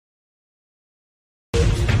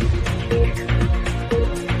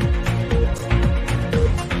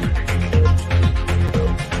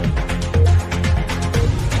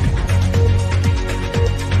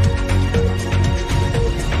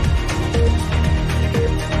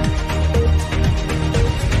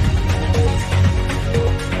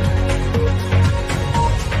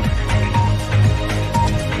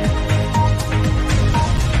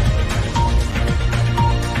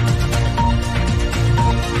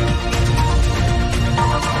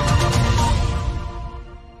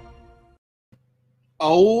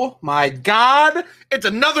Oh my God. It's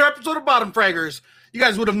another episode of Bottom Fraggers. You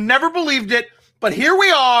guys would have never believed it, but here we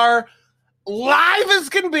are, live as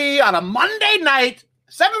can be on a Monday night,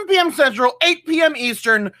 7 p.m. Central, 8 p.m.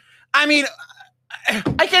 Eastern. I mean,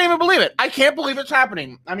 I can't even believe it. I can't believe it's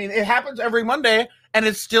happening. I mean, it happens every Monday, and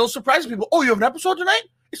it still surprises people. Oh, you have an episode tonight?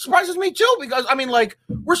 It surprises me too, because, I mean, like,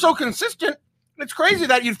 we're so consistent. It's crazy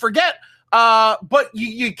that you'd forget. But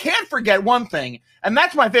you can't forget one thing, and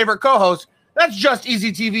that's my favorite co-host. That's Just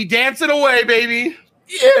Easy TV dancing away, baby.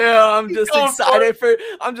 Yeah, I'm just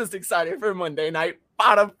excited for Monday night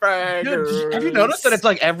Bottom Fraggers. Dude, have you noticed that it's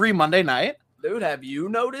like every Monday night? Dude, have you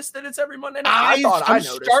noticed that it's every Monday night? I'm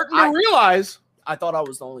starting to realize. I thought I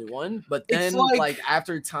was the only one, but then like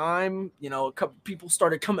after time, you know, a couple people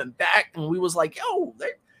started coming back, and we was like, yo,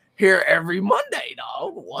 they're here every Monday,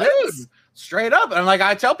 dog. What? Dude, straight up. And like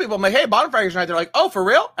I tell people, I'm like, hey, Bottom Fraggers night. They're like, oh, for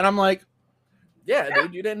real? And I'm like, yeah,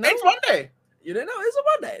 dude, you didn't know. It's Monday. You didn't know it's a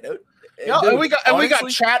Monday, dude. Yo, dude, and we got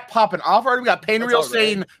chat popping off already. We got Pain Real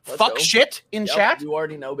saying fuck shit in chat. You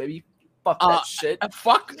already know, baby. Fuck that shit.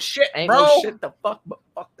 Fuck shit, Ain't bro. no shit to fuck, but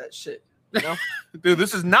fuck that shit. You know? Dude,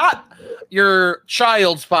 this is not your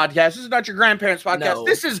child's podcast. This is not your grandparents' podcast. No.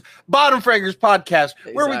 This is Bottom Fraggers podcast,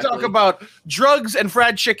 where we talk about drugs and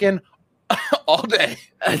fried chicken all day.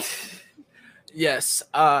 Yes,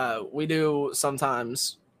 we do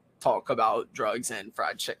sometimes talk about drugs and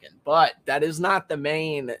fried chicken, but that is not the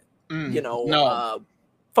main,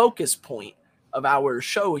 focus point of our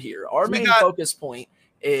show here. Our main focus point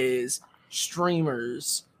is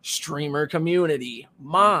streamers, streamer community,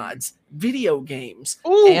 mods, video games,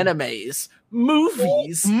 animes,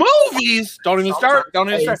 movies. Movies. Don't even start.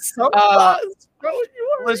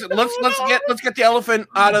 Listen, let's get the elephant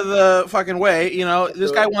out of the fucking way. You know,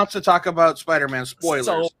 this guy wants to talk about Spider-Man spoilers.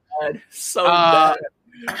 So bad.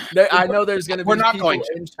 I know there's going to be we're not people going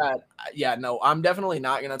to. in chat. Yeah, no, I'm definitely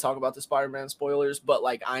not going to talk about the Spider-Man spoilers, but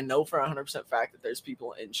like I know for 100% fact that there's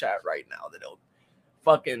people in chat right now that'll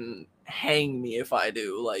fucking hang me if I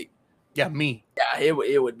do. Like, yeah, me. Yeah,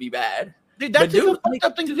 it would be bad. Dude, that's a fucked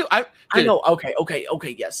up thing to do. I know. Okay.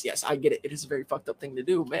 Yes, I get it. It is a very fucked up thing to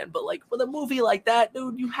do, man. But like with a movie like that,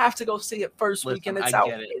 dude, you have to go see it first weekend. It's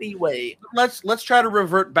out anyway. Let's try to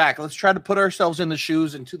revert back. Let's try to put ourselves in the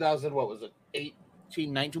shoes in 2000. What was it?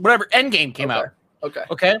 18, 19, whatever. Endgame came out. Okay.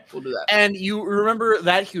 We'll do that. And you remember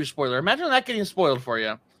that huge spoiler? Imagine that getting spoiled for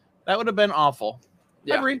you. That would have been awful.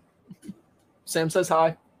 Yeah. I agree. Sam says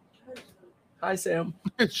hi. Hi, Sam.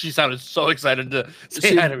 She sounded so excited to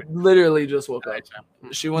say hi to me. Literally just woke up.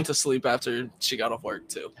 She went to sleep after she got off work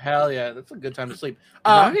too. Hell yeah, that's a good time to sleep.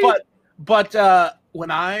 But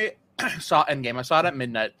when I saw Endgame, I saw it at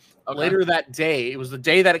midnight. Okay. Later that day, it was the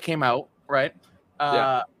day that it came out, right?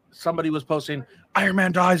 Somebody was posting Iron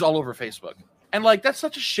Man dies all over Facebook, and like that's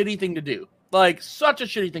such a shitty thing to do. Like that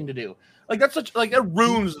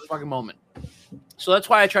ruins the fucking moment. So that's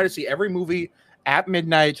why I try to see every movie at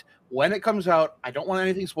midnight. When it comes out, I don't want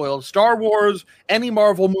anything spoiled. Star Wars, any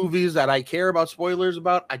Marvel movies that I care about spoilers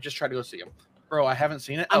about, I just try to go see them. Bro, I haven't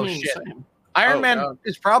seen it. Shit. Same. Iron Man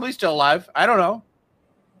is probably still alive. I don't know.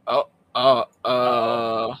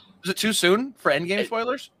 Is it too soon for Endgame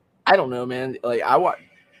spoilers? I don't know, man. Like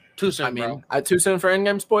too soon. I mean, too soon for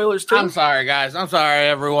Endgame spoilers too. I'm sorry, guys. I'm sorry,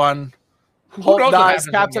 everyone. Hulk dies.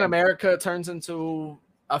 Captain America turns into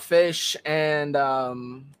a fish, and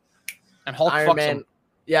Hulk Iron fucks Man. Him.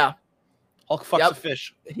 Yeah. Hulk fucks a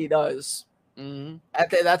fish. He does. Mm-hmm.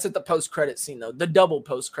 That's at the post-credit scene, though. The double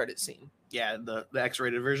post-credit scene. Yeah, the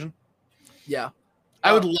X-rated version. Yeah.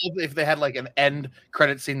 I would love if they had like an end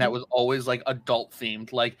credit scene that was always like adult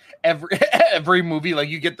themed. Like every movie, like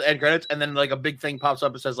you get the end credits and then like a big thing pops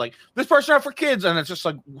up and says like this person out for kids, and it's just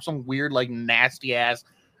like some weird like nasty ass.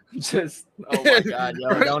 Just oh my god, yo!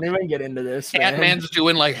 Don't even get into this. Ant-Man's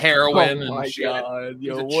doing like heroin. Oh my and shit. God,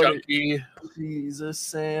 yo! Chunky. Jesus,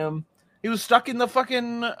 Sam. He was stuck in the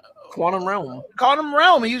fucking quantum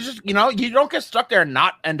realm. He's just you don't get stuck there and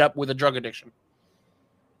not end up with a drug addiction.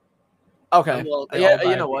 Okay. Yeah.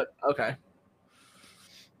 You know what? Okay.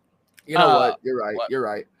 You know what? You're right. What? You're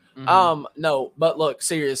right. Mm-hmm. No, but look,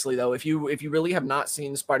 seriously though, if you really have not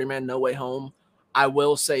seen Spider-Man No Way Home, I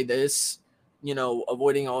will say this. You know,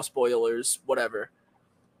 avoiding all spoilers, whatever.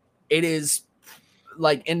 It is,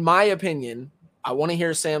 like, in my opinion, I want to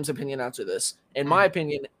hear Sam's opinion after this. In my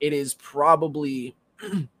opinion, it is probably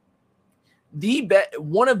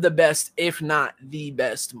one of the best, if not the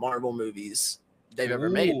best, Marvel movies they've ever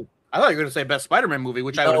made. I thought you were going to say best Spider-Man movie,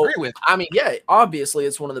 which I would agree with. I mean, yeah, obviously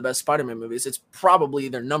it's one of the best Spider-Man movies. It's probably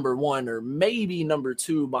either number one or maybe number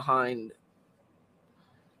two behind.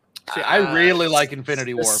 See, I really like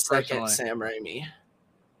Infinity War, personally. Sam Raimi.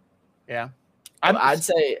 Yeah. I'd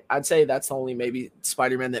say that's the only maybe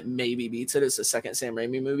Spider-Man that maybe beats it. It's the second Sam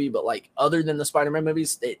Raimi movie, but like other than the Spider-Man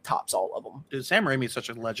movies, it tops all of them. Dude, Sam Raimi is such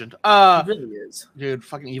a legend. He really is. Dude,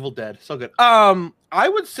 fucking Evil Dead, so good. I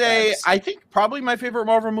would say Yes. I think probably my favorite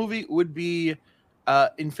Marvel movie would be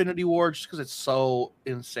Infinity War, just because it's so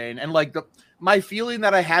insane. And like my feeling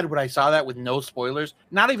that I had when I saw that with no spoilers,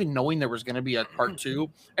 not even knowing there was going to be a part 2,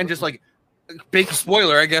 and just like big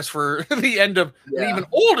spoiler, I guess, for the end of an even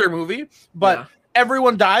older movie, but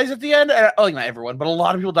everyone dies at the end. Like not everyone, but a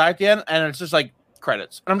lot of people die at the end, and it's just like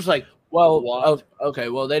credits. And I'm just like, well, okay,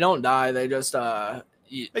 well they don't die. They just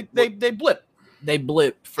they blip. They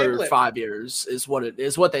blip for 5 years is what it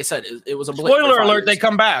is. What they said it was a blip. Spoiler alert! They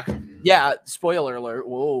come back. Yeah, spoiler alert.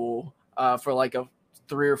 Whoa, for like a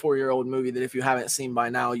 3 or 4 year old movie that if you haven't seen by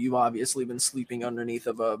now, you've obviously been sleeping underneath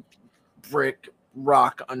of a brick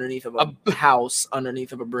rock, underneath of a house,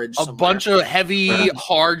 underneath of a bridge. A bunch of heavy,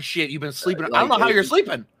 hard shit. You've been sleeping. I don't know how you're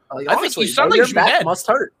sleeping. I think you sound like your back must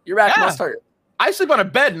hurt. Your back must hurt. I sleep on a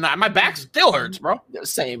bed and my back still hurts, bro.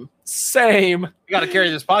 Same. You got to carry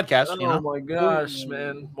this podcast. Oh, you know? My gosh,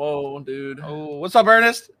 man. Whoa, dude. Oh, what's up,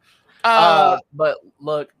 Ernest? But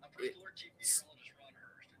look.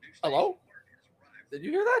 Hello? Did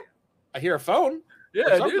you hear that? I hear a phone.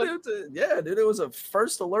 Yeah, dude. It was a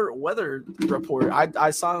first alert weather report. I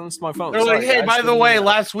silenced my phone. They're like, hey, by the way,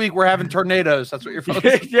 last week we're having tornadoes. That's what your phone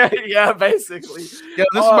is. yeah, basically. Yeah,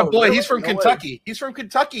 this is my boy. Really? He's from Kentucky. He's from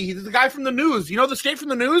Kentucky. He's the guy from the news. You know the state from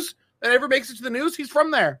the news that ever makes it to the news? He's from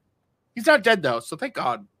there. He's not dead though, so thank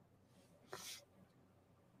God.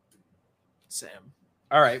 Sam.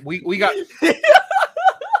 All right, we got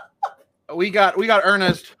we got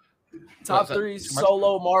Ernest. Top 3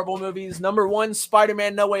 solo Marvel movies. Number 1,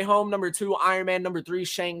 Spider-Man No Way Home. Number 2, Iron Man. Number 3,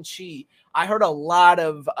 Shang-Chi. I heard a lot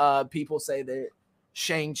of people say that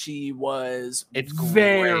Shang-Chi was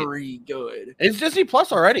very good. It's Disney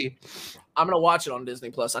Plus already. I'm going to watch it on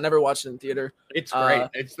Disney Plus. I never watched it in theater. It's great.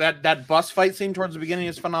 It's that bus fight scene towards the beginning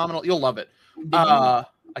is phenomenal. You'll love it.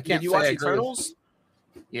 Did you watch Eternals?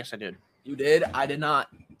 Yes, I did. You did? I did not.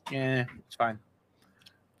 Yeah, it's fine.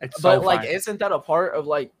 Isn't that a part of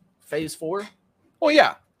like Phase 4? Well,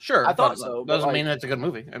 yeah, sure. I thought so. Doesn't mean it's a good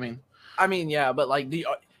movie. I mean, yeah, but like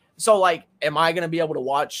am I gonna be able to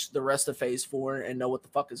watch the rest of Phase 4 and know what the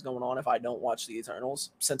fuck is going on if I don't watch the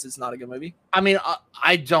Eternals since it's not a good movie? I mean,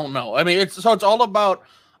 I don't know. I mean, it's all about.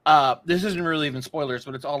 This isn't really even spoilers,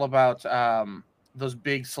 but it's all about those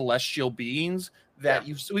big celestial beings that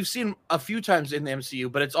we've seen a few times in the MCU,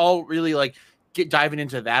 but it's all really like diving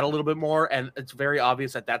into that a little bit more, and it's very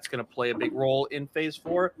obvious that that's going to play a big role in Phase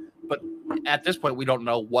 4. But at this point, we don't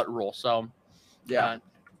know what role. So,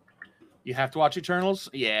 you have to watch Eternals.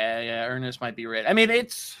 Yeah. Ernest might be right. I mean, you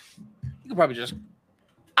could probably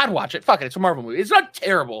I'd watch it. Fuck it. It's a Marvel movie. It's not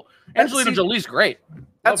terrible. Angelina Jolie's great.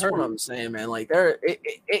 That's what I'm saying, man. Like,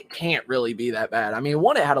 it can't really be that bad. I mean,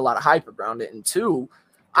 1, it had a lot of hype around it, and 2,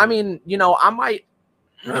 I mean, I might,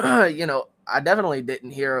 I definitely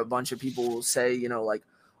didn't hear a bunch of people say, like,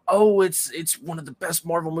 oh, it's one of the best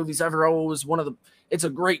Marvel movies ever. Oh, it's a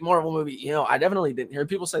great Marvel movie. I definitely didn't hear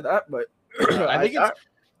people say that, but I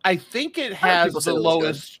think it has the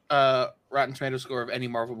lowest Rotten Tomato score of any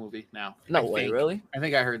Marvel movie now. No way, really? I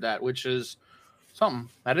think I heard that, which is something.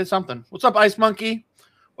 That is something. What's up, Ice Monkey?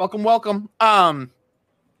 Welcome. But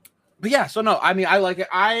yeah, so no, I mean, I like it.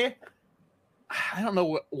 I don't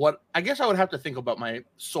know what I guess I would have to think about my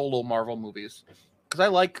solo Marvel movies because I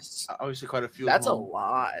like obviously quite a few. That's a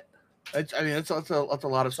lot. It's a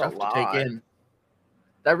lot of stuff to take in.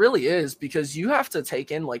 That really is, because you have to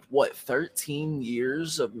take in 13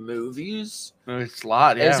 years of movies. It's a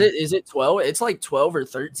lot. Yeah. Is it 12? It's like 12 or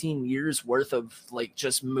 13 years worth of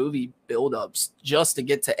just movie buildups just to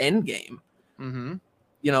get to Endgame. Mm-hmm.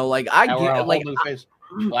 I get bro. Black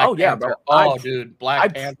Panther.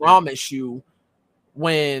 I promise you,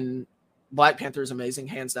 when Black Panther is amazing,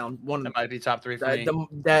 hands down. One that might be top 3 for me.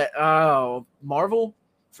 Marvel,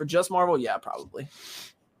 for just Marvel, yeah, probably.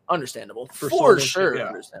 Understandable. For sure, yeah.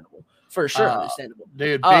 Understandable. For sure, understandable.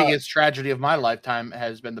 Dude, biggest tragedy of my lifetime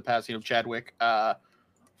has been the passing of Chadwick. The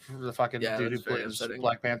fucking dude who plays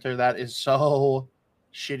Black Panther. That is so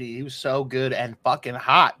shitty. He was so good and fucking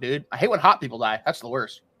hot, dude. I hate when hot people die. That's the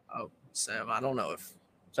worst. Oh, Sam, I don't know if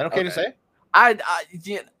is that okay to say? I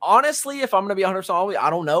honestly, if I'm gonna be 100% honest, I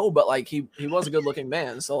don't know, but he was a good looking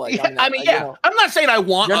man. So I'm not saying I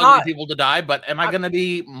want ugly people to die, but am I gonna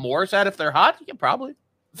be more sad if they're hot? Yeah, probably.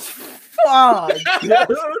 Fuck, dude.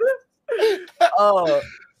 Oh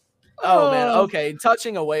man. Okay,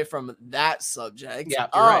 touching away from that subject. Yeah,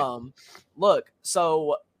 you're right. Look,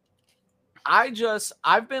 so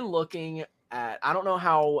I've been looking at, I don't know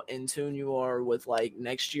how in tune you are with like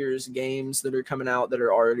next year's games that are coming out that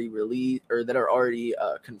are already released or that are already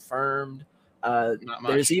confirmed. Not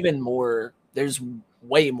much. There's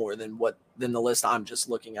way more than the list I'm just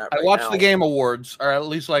looking at. I watched the Game Awards, or at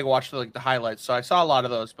least like watched the highlights, so I saw a lot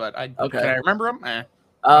of those. But can I remember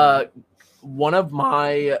them? One of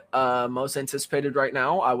my most anticipated right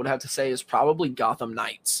now, I would have to say, is probably Gotham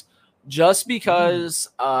Knights, just because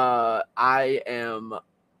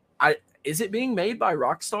is it being made by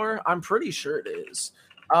Rockstar? I'm pretty sure it is.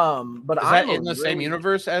 But is that in the same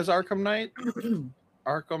universe as Arkham Knight,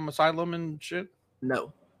 Arkham Asylum and shit?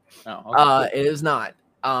 No. Oh, okay. It is not.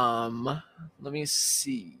 Let me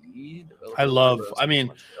see.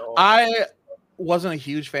 I wasn't a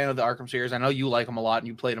huge fan of the Arkham series. I know you like them a lot, and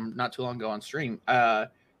you played them not too long ago on stream. I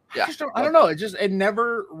don't know. It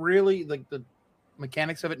never really, like, the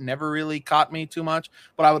mechanics of it never really caught me too much.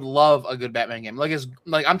 But I would love a good Batman game.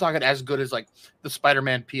 I'm talking as good as like the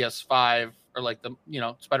Spider-Man PS5 or like the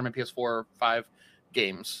Spider-Man PS4 or 5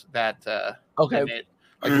 games that they made.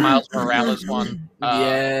 Like Miles Morales one.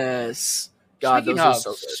 Yes. God,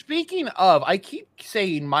 speaking of, I keep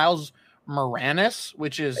saying Miles Moranis,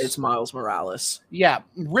 it's Miles Morales. Yeah,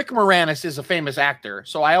 Rick Moranis is a famous actor,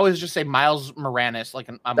 so I always just say Miles Moranis,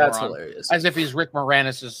 like that's hilarious, as if he's Rick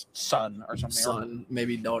Moranis' son or something. Son,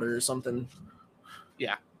 maybe daughter or something.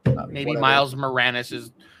 Yeah, maybe whatever. Miles Moranis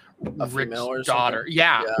is Rick's daughter.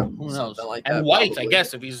 Yeah, who knows? Like and white, probably. I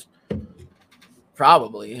guess, if he's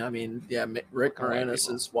probably. I mean, yeah, Rick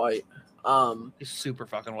Moranis is white. He's super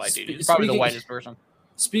fucking white, dude. He's probably the whitest person.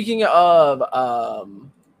 Speaking of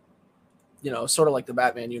sort of like the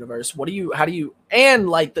Batman universe, and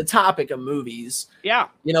like the topic of movies,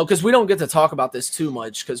 because we don't get to talk about this too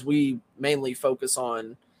much because we mainly focus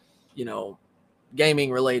on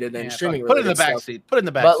gaming related and streaming related. Put it in the backseat. Put it in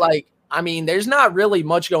the backseat. But like, I mean, there's not really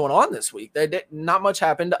much going on this week. Not much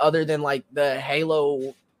happened other than like the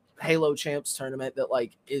Halo Champs tournament that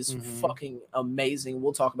like is fucking amazing.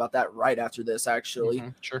 We'll talk about that right after this, actually.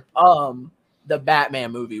 Sure. The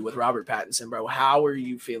Batman movie with Robert Pattinson, bro. How are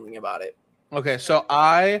you feeling about it? Okay, so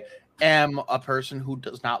I am a person who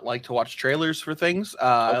does not like to watch trailers for things.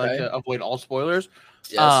 I like to avoid all spoilers.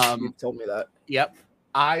 Yes, you told me that. Yep.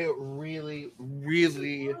 I really,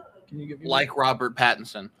 really like Robert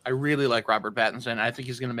Pattinson. I really like Robert Pattinson. I think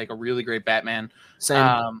he's going to make a really great Batman.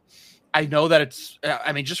 Same. I know that it's,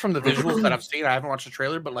 I mean, just from the visuals that I've seen, I haven't watched the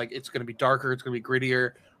trailer, but like it's going to be darker, it's going to be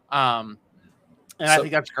grittier. And I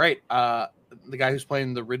think that's great. The guy who's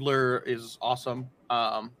playing the Riddler is awesome.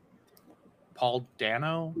 Paul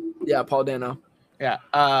Dano? Yeah, Paul Dano.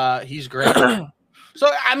 Yeah, he's great.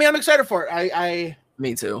 So, I mean, I'm excited for it.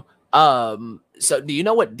 Me too. So do you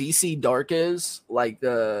know what DC Dark is? Like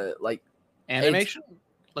the animation?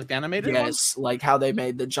 Like the animated ones? Like how they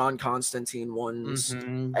made the John Constantine ones.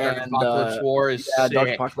 And Apocalypse War is sick. Dark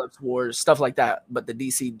Apocalypse War, stuff like that. But the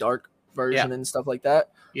DC Dark version and stuff like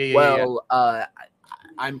that.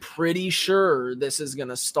 I'm pretty sure this is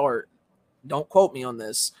gonna start. Don't quote me on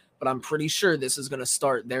this, but I'm pretty sure this is gonna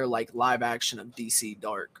start their like live action of DC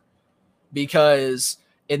Dark. Because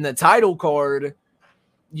in the title card,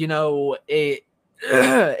 in the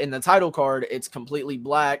title card, it's completely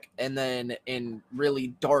black, and then in really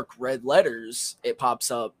dark red letters, it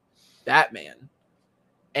pops up Batman.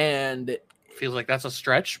 And feels like that's a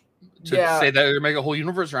stretch to say that they're make a whole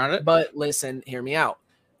universe around it. But listen, hear me out.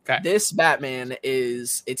 Okay. This Batman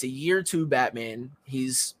it's a year 2 Batman.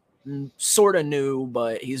 He's sort of new,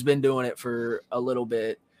 but he's been doing it for a little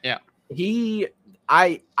bit. Yeah.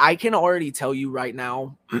 I can already tell you right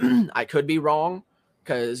now, I could be wrong,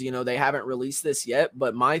 because they haven't released this yet,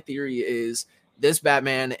 but my theory is this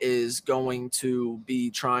Batman is going to be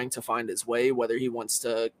trying to find his way, whether he wants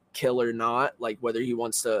to kill or not, like whether he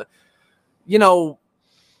wants to,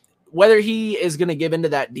 whether he is going to give into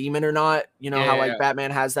that demon or not. Batman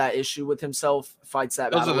has that issue with himself, fights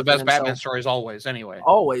that battle. Those are the best Batman stories always anyway.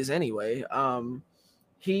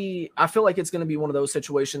 I feel like it's going to be one of those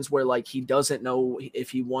situations where like he doesn't know if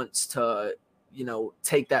he wants to,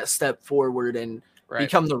 take that step forward and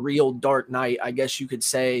become the real Dark Knight, I guess you could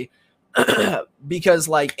say. Because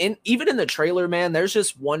like even in the trailer, man, there's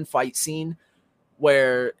just one fight scene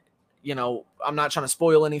where, I'm not trying to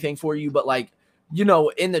spoil anything for you, but like,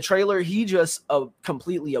 in the trailer, he just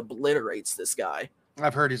completely obliterates this guy.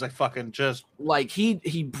 I've heard he's like fucking just like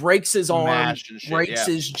he breaks his arm, breaks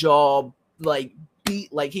his jaw, like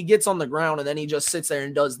he gets on the ground and then he just sits there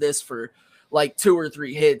and does this for like 2 or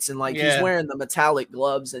 3 hits, and like he's wearing the metallic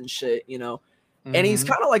gloves and shit, and he's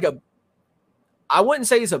kind of like I wouldn't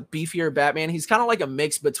say he's a beefier Batman. He's kind of like a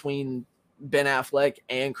mix between Ben Affleck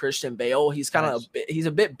and Christian Bale. He's kind of he's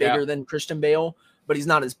a bit bigger than Christian Bale, but he's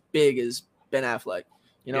not as big as Ben Affleck.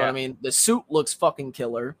 You know what I mean? The suit looks fucking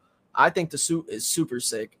killer. I think the suit is super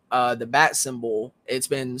sick. The bat symbol, it's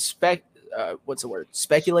been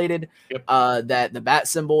speculated that the bat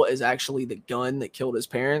symbol is actually the gun that killed his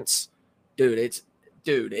parents. It's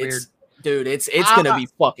gonna be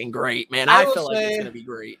fucking great, man. I feel like it's gonna be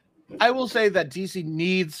great. I will say that DC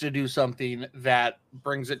needs to do something that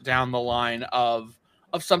brings it down the line of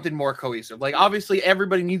something more cohesive. Like, obviously,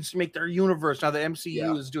 everybody needs to make their universe now. The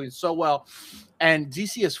MCU is doing so well, and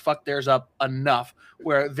DC has fucked theirs up enough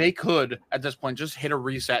where they could, at this point, just hit a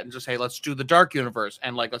reset and just say, let's do the dark universe,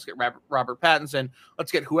 and like, let's get Robert Pattinson,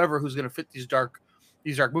 let's get whoever who's going to fit these dark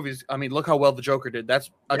movies. I mean, look how well the Joker did. That's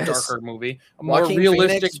a darker movie, a more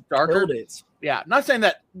realistic, darker. Yeah, not saying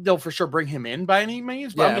that they'll for sure bring him in by any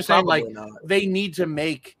means, but I'm just saying, like, they need to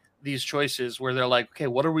make these choices where they're like, okay,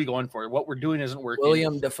 what are we going for? What we're doing isn't working.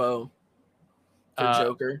 William Dafoe for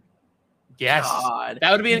Joker. Yes,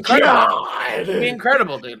 that would be incredible. That would be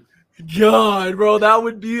incredible, dude. God, bro, that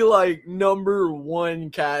would be like number one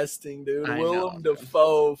casting, dude. Willem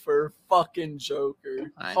Dafoe for fucking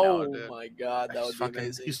Joker. My God, that would be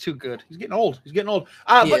amazing. He's too good. He's getting old. But no,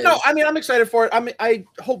 I mean, I'm excited for it. I mean, I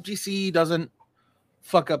hope DC doesn't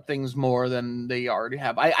fuck up things more than they already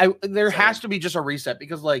have. There has to be just a reset,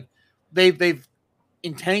 because like they've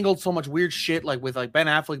entangled so much weird shit, like with like Ben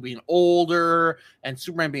Affleck being older and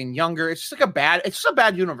Superman being younger. It's just like a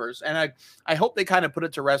bad universe, and I hope they kind of put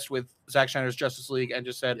it to rest with Zack Snyder's Justice League and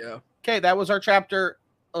just said, okay, that was our chapter,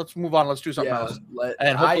 let's move on, let's do something else.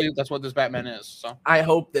 And hopefully that's what this Batman is. So I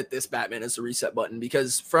hope that this Batman is the reset button,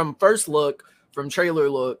 because from first look, from trailer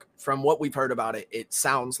look, from what we've heard about it, it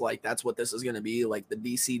sounds like that's what this is going to be, like the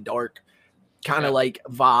DC dark kind of like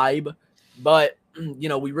vibe. But you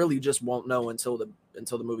know, we really just won't know until the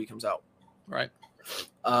movie comes out. Right.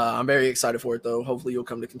 I'm very excited for it, though. Hopefully you'll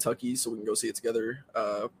come to Kentucky so we can go see it together.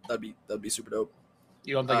 That'd be super dope.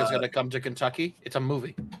 You don't think it's gonna come to Kentucky? It's a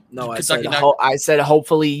movie. No, I said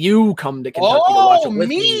hopefully you come to Kentucky to watch it with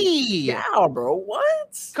me. Yeah, bro.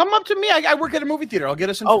 What? Come up to me. I work at a movie theater. I'll get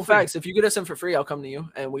us in. Oh, facts. If you get us in for free, I'll come to you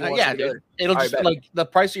and we watch it together. It'll just like the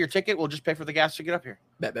price of your ticket will just pay for the gas to get up here.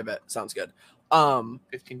 Bet. Sounds good. $15.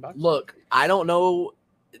 Look, I don't know.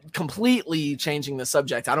 Completely changing the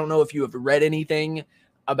subject. I don't know if you have read anything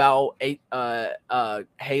about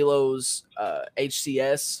Halo's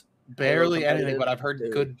HCS. Barely anything, but I've heard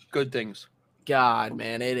good things. God,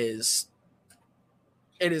 man, it is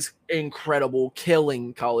incredible,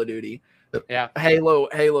 killing Call of Duty. Yeah,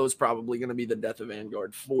 Halo's probably going to be the death of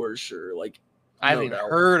Vanguard for sure. Like, I haven't even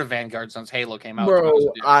heard of Vanguard since Halo came out.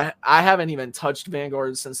 Bro, I haven't even touched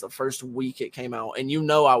Vanguard since the first week it came out, and you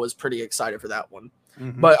know I was pretty excited for that one.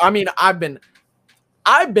 Mm-hmm. But I mean, I've been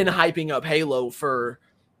hyping up Halo for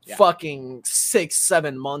fucking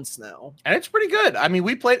 6-7 months now, and it's pretty good. I mean,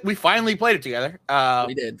 we finally played it together.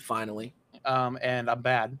 We did finally. And I'm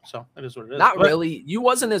bad, so it is what it is. Not really. You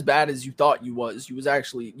wasn't as bad as you thought you was. You was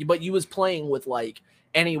actually, but you was playing with like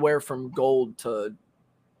anywhere from gold to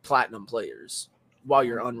platinum players while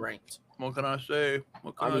you're unranked. What can I say?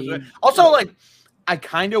 Also, like, I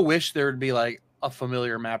kind of wish there would be like a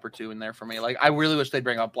familiar map or two in there for me. Like, I really wish they'd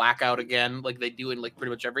bring up Blackout again, like they do in like pretty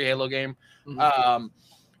much every Halo game. Mm-hmm.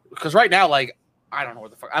 Because right now, like, I don't know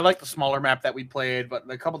what the fuck. I like the smaller map that we played, but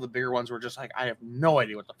a couple of the bigger ones were just like, I have no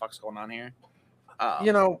idea what the fuck's going on here.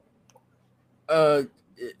 You know, I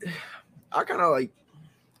kind of like,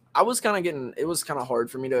 I was kind of getting, it was kind of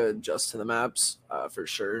hard for me to adjust to the maps for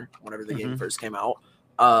sure whenever the game first came out.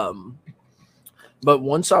 But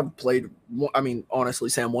once I've played, I mean, honestly,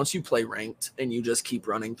 Sam, once you play ranked and you just keep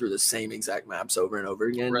running through the same exact maps over and over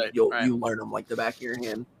again, you learn them like the back of your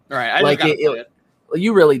hand. Right. I like it.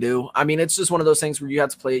 You really do. I mean, it's just one of those things where you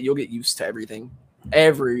have to play it. You'll get used to everything.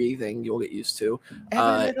 Everything you'll get used to.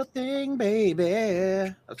 Every little thing, baby.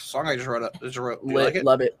 That's a song I just wrote up. You like it?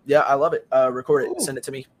 Love it. Yeah, I love it. Record it. Ooh. Send it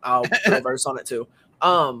to me. I'll put a verse on it too.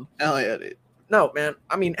 Hell yeah, dude. No, man.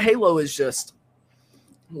 I mean, Halo is just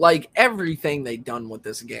like everything they've done with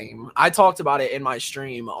this game. I talked about it in my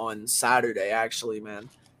stream on Saturday, actually, man.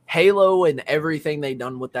 Halo and everything they've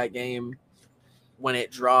done with that game when it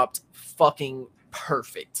dropped, fucking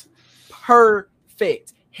perfect.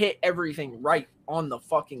 Hit everything right on the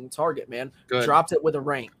fucking target, man. Good. Dropped it with a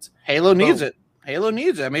ranked. Halo needs it. I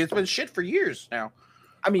mean, it's been shit for years now.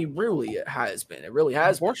 I mean, really, it has been. It really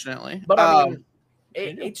has. Unfortunately. But I mean,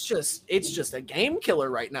 it's just a game killer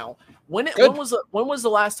right now. When was the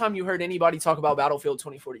last time you heard anybody talk about Battlefield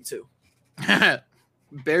 2042?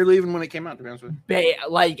 Barely even when it came out, to be honest with you.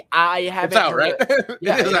 Like, I haven't. It's out, right?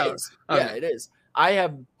 Yeah, it is. Okay. Yeah, it is. I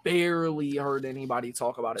have barely heard anybody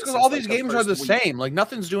talk about it. Because all these games are the same. Like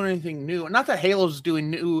nothing's doing anything new. Not that Halo's doing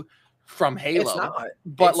new from Halo, it's not.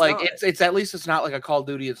 But it's at least it's not like a Call of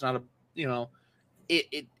Duty. It's not a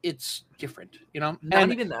it's different. Not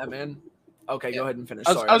even that, man. Okay, go ahead and finish.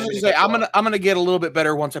 I was going to say I'm gonna get a little bit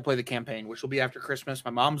better once I play the campaign, which will be after Christmas.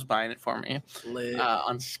 My mom's buying it for me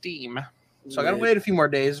on Steam, so I gotta wait a few more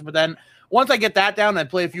days. But then once I get that down and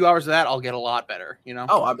play a few hours of that, I'll get a lot better.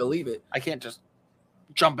 Oh, I believe it. I can't just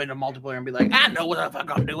jump into multiplayer and be like, I know what the fuck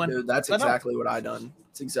I'm doing. Dude, that's exactly what I done.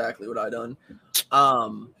 It's exactly what I done.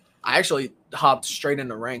 I actually hopped straight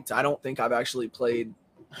into ranked. I don't think I've actually played.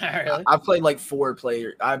 Really? I've played like 4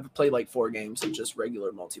 games of just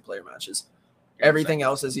regular multiplayer matches. Everything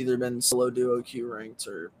else has either been solo, duo, queue ranked,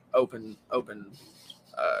 or open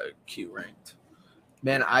queue ranked.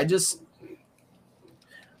 Man, I just,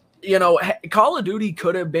 Call of Duty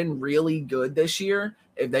could have been really good this year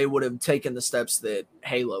if they would have taken the steps that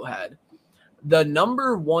Halo had. The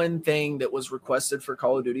number one thing that was requested for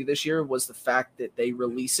Call of Duty this year was the fact that they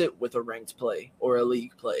release it with a ranked play or a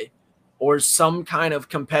league play or some kind of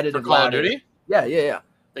competitive Call of Duty? Yeah.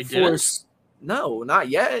 They did. No, not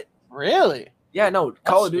yet. Really? Yeah, no.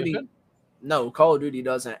 Call of Duty. No, Call of Duty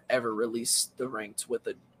doesn't ever release the ranked with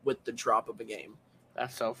the drop of a game.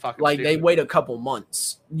 That's so fucking like stupid. They wait a couple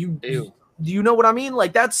months. Do you know what I mean?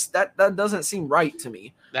 Like that doesn't seem right to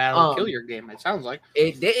me. That'll kill your game. It sounds like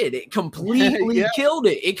it did. It completely killed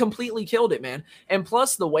it. It completely killed it, man. And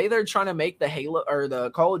plus, the way they're trying to make the Halo or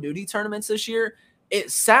the Call of Duty tournaments this year, it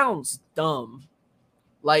sounds dumb.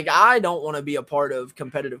 Like I don't want to be a part of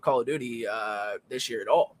competitive Call of Duty this year at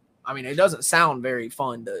all. I mean, it doesn't sound very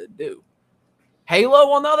fun to do.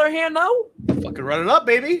 Halo, on the other hand, though, fucking run it up,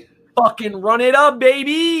 baby. Fucking run it up,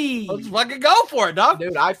 baby. Let's fucking go for it, dog.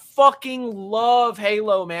 Dude, I fucking love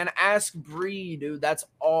Halo, man. Ask Bree, dude. That's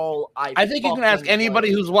all I think you can ask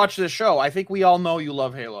anybody who's watched this show. I think we all know you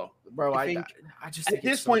love Halo. Bro, I just think at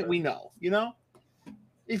this point we know,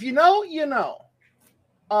 If you know, you know.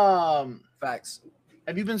 Facts.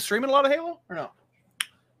 Have you been streaming a lot of Halo or no?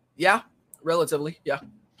 Yeah, relatively. Yeah.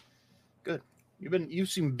 Good. You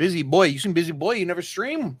seem busy, boy. You never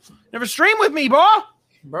stream. Never stream with me, bro.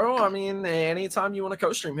 Bro, I mean, anytime you want to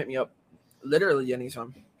co-stream, hit me up. Literally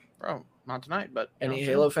anytime. Bro, not tonight, but any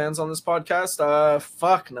Halo fans on this podcast?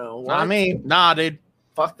 Fuck no. What? Not me. Nah, dude.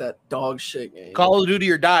 Fuck that dog shit game. Call of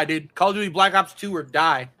Duty or die, dude. Call of Duty Black Ops 2 or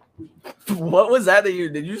die. What was that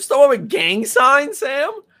you did? You start with a gang sign,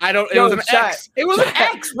 Sam? I don't. It was an X. It was an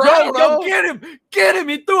X, bro. Yo, get him! Get him!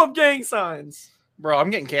 He threw up gang signs. Bro,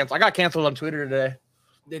 I'm getting canceled. I got canceled on Twitter today.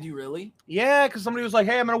 Did you really? Yeah, because somebody was like,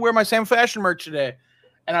 "Hey, I'm gonna wear my Sam Fashion merch today,"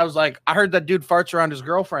 and I was like, "I heard that dude farts around his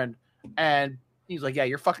girlfriend," and he's like, "Yeah,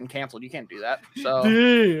 you're fucking canceled. You can't do that."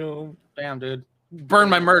 So, damn, dude, burn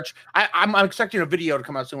my merch. I'm expecting a video to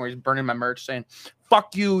come out soon where he's burning my merch, saying,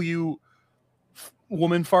 "Fuck you, you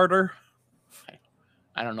woman farter."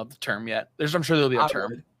 I don't know the term yet. I'm sure there'll be a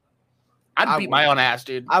term. I'd beat my own ass,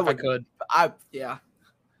 dude. If I could.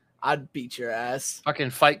 I'd beat your ass.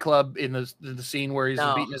 Fucking Fight Club in the scene where he's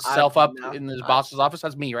beating himself up in his boss's office.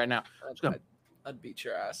 That's me right now. I'd beat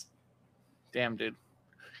your ass. Damn, dude.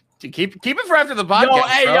 Keep it for after the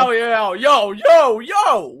podcast.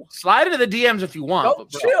 Yo. Slide into the DMs if you want.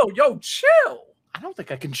 Chill. I don't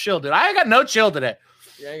think I can chill, dude. I got no chill today.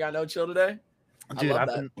 You ain't got no chill today? Dude,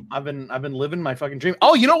 I've been living my fucking dream.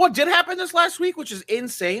 Oh, you know what did happen this last week, which is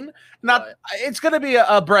insane? It's gonna be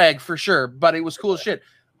a brag for sure, but it was cool as shit.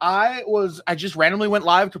 I just randomly went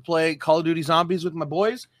live to play Call of Duty Zombies with my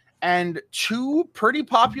boys, and 2 pretty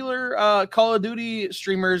popular Call of Duty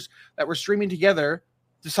streamers that were streaming together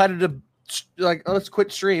decided to let's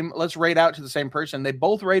quit stream, let's raid out to the same person. They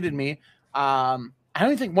both raided me. I don't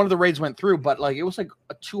even think one of the raids went through, but it was like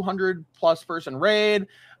a 200 plus person raid.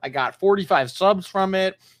 I got 45 subs from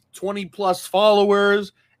it, 20 plus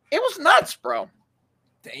followers. It was nuts, bro.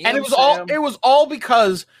 Damn, and it was all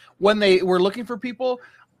because when they were looking for people,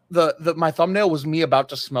 my thumbnail was me about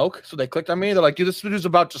to smoke. So they clicked on me. They're like, dude, this dude's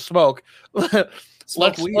about to smoke.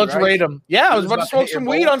 let's raid him. Yeah, I was about to smoke some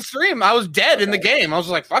weed on stream. I was dead in the game. I was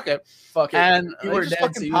like, fuck it. Fuck it. And you were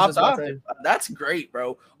dead, so popped off. That's great,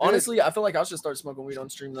 bro. Honestly, I feel like I should start smoking weed on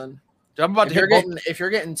stream then. I'm about if you're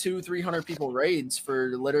getting 200-300 people raids for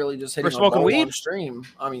literally just hitting smoking weed on stream,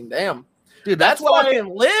 I mean, damn, dude, that's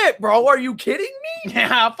fucking lit, bro. Are you kidding me?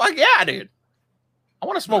 Yeah, fuck yeah, dude. I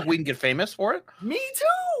want to smoke weed and get famous for it. Me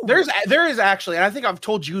too. There is actually, and I think I've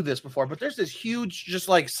told you this before, but there's this huge, just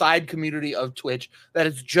side community of Twitch that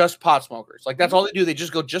is just pot smokers. That's all they do. They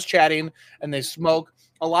just go chatting and they smoke.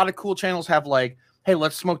 A lot of cool channels have hey,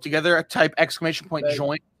 let's smoke together, type exclamation point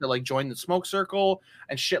join to like join the smoke circle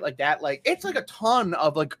and shit like that. Like it's like a ton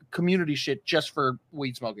of like community shit just for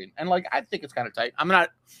weed smoking. And like I think it's kind of tight. I'm not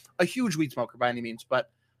a huge weed smoker by any means, but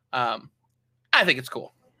I think it's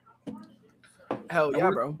cool. Hell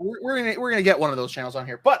yeah, bro. We're gonna get one of those channels on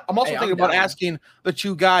here. But I'm also thinking about asking the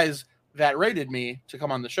two guys that rated me to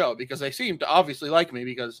come on the show because they seem to obviously like me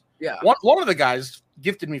because one of the guys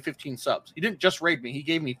gifted me 15 subs. He didn't just rate me, he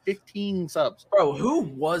gave me 15 subs. Bro, who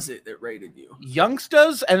was it that rated you?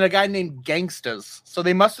 Youngstas and a guy named Gangstas. So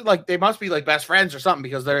they must be like best friends or something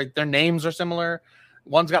because their names are similar.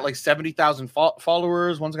 One's got like 70,000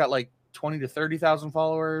 followers, one's got like 20 to 30,000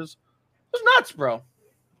 followers. It's nuts, bro.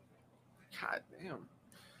 God damn.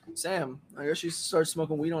 Sam, I guess you should start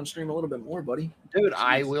smoking weed on stream a little bit more, buddy. Dude,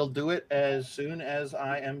 I will do it as soon as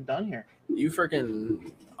I am done here. You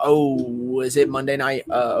freaking... Oh, is it Monday night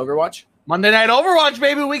Overwatch? Monday night Overwatch,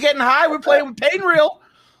 baby. We getting high. We're playing with Pain Real.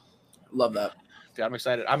 Love that. Dude, I'm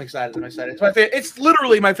excited. It's my favorite. It's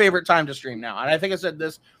literally my favorite time to stream now. And I think I said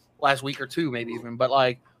this last week or two, maybe even. But,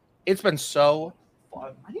 like, it's been so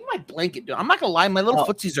fun. I think my blanket, dude. I'm not going to lie. My little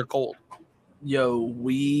footsies are cold. Yo,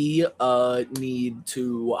 we need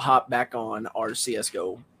to hop back on our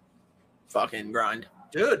CSGO fucking grind.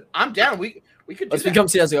 Dude, I'm down. We could Let's become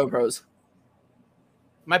CSGO pros.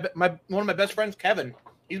 My one of my best friends, Kevin,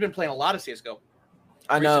 he's been playing a lot of CSGO.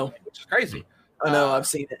 I know. Which is crazy. I know, I've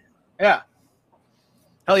seen it. Yeah.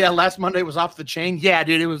 Hell yeah, last Monday was off the chain. Yeah,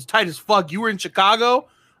 dude, it was tight as fuck. You were in Chicago.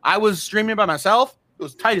 I was streaming by myself. It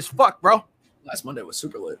was tight as fuck, bro. Last Monday was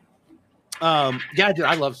super lit. Yeah, dude,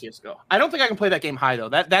 I love CSGO. I don't think I can play that game high though.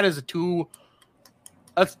 That's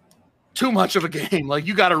too much of a game. Like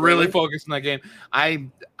you got to really focus on that game. I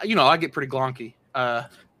get pretty glonky.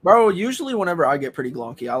 Bro, usually whenever I get pretty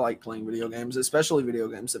glonky, I like playing video games, especially video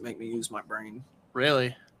games that make me use my brain.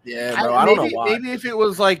 Really? Yeah, bro. I don't know why. Maybe if it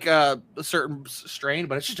was like a certain strain,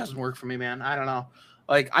 but it just doesn't work for me, man. I don't know.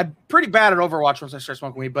 Like I'm pretty bad at Overwatch once I start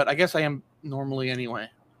smoking weed, but I guess I am normally anyway.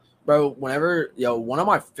 Bro, one of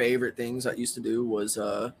my favorite things I used to do was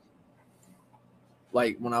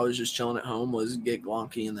like when I was just chilling at home was get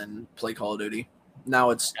glonky and then play Call of Duty.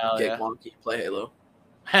 Now it's glonky, play Halo.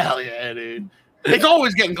 Hell yeah, dude. It's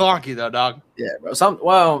always getting glonky though, dog. Yeah, bro. Slow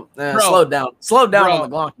down on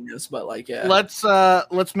the glonkiness, but like, yeah.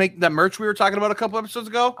 Let's make that merch we were talking about a couple episodes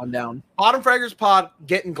ago. I'm down. Bottom Fraggers Pod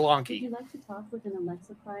getting glonky. Would you like to talk with an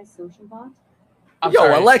Alexa Prize social bot?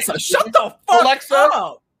 Sorry. Alexa, shut the fuck Alexa,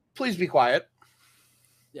 up. Please be quiet.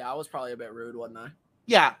 Yeah, I was probably a bit rude, wasn't I?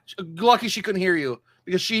 Yeah, lucky she couldn't hear you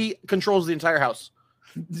because she controls the entire house.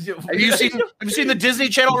 Have you seen the Disney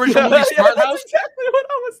Channel original movie Smart House? Exactly what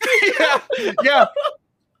I was thinking. yeah.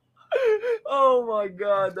 Oh my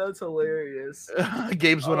god, that's hilarious.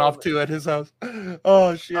 Gabe's went off too at his house.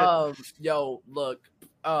 Oh shit. Yo, look.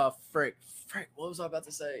 Frick. What was I about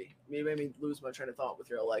to say? You made me lose my train of thought with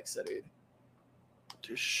your Alexa, dude.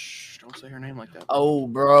 Shh, don't say her name like that. Oh,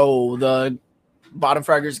 bro, the Bottom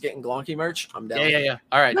Fraggers getting glonky merch. I'm down. Yeah.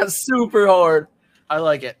 All right, that's super hard. I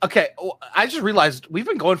like it. Okay, I just realized we've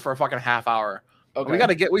been going for a fucking half hour. Okay,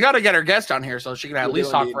 we gotta get our guest on here so she can at least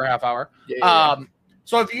talk for a half hour. Yeah.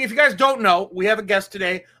 So if you guys don't know, we have a guest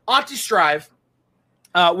today, Auntie Strive.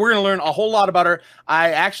 We're gonna learn a whole lot about her.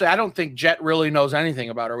 I don't think Jet really knows anything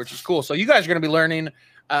about her, which is cool. So you guys are gonna be learning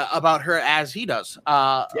about her as he does.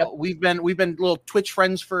 We've been little Twitch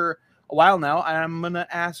friends for a while now, and I'm gonna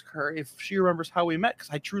ask her if she remembers how we met because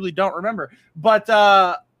I truly don't remember. But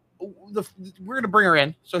we're gonna bring her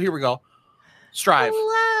in. So here we go. Strive.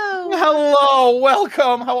 Hello,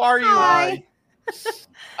 welcome. How are you? Hi.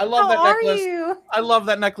 I love that necklace. You? I love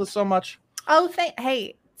that necklace so much. Oh,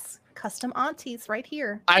 hey, it's custom aunties right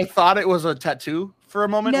here. I thought it was a tattoo for a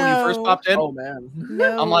moment when you first popped in. Oh man,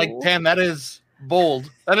 no. I'm like, damn, that is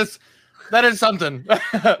bold. That is something.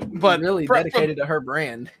 But really dedicated to her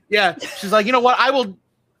brand. Yeah, she's like, you know what? I will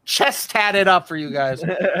chest tat it up for you guys.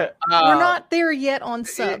 We're not there yet on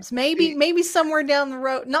subs. Maybe somewhere down the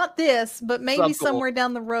road. Not this, but maybe somewhere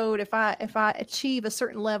down the road. If I achieve a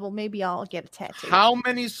certain level, maybe I'll get a tattoo. How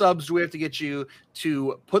many subs do we have to get you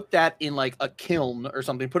to put that in like a kiln or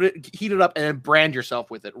something? Heat it up, and then brand yourself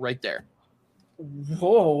with it right there.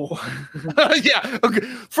 Whoa. Yeah. Okay.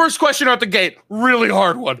 First question out the gate. Really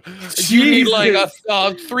hard one. Do you need like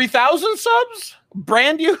 3,000 subs?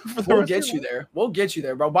 Brand you? We'll get you there. We'll get you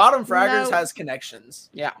there, bro. Bottom Fraggers has connections.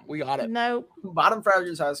 Yeah, we got it. No. Bottom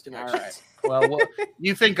Fraggers has connections. All right. Well,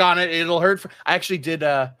 you think on it. It'll hurt. I actually did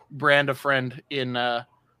brand a friend in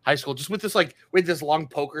high school just with this long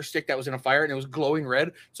poker stick that was in a fire and it was glowing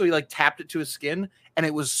red. So he like tapped it to his skin and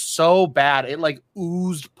it was so bad. It like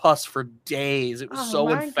oozed pus for days. It was so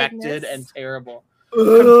infected and terrible.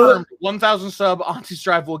 Confirmed. 1,000 sub. Auntie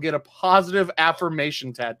Strive will get a positive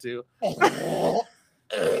affirmation tattoo.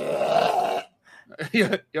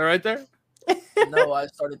 You all right there? No, I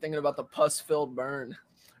started thinking about the pus-filled burn.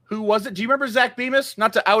 Who was it? Do you remember Zach Bemis?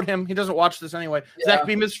 Not to out him. He doesn't watch this anyway. Yeah. Zach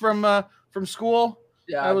Bemis from school.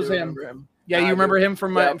 Yeah, that was him. Yeah, you remember him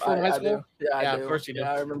from high school? Yeah, of course you do.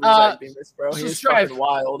 Yeah, I remember Zach Bemis, bro. So He's Strive, fucking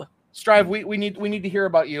wild. Strive, we need to hear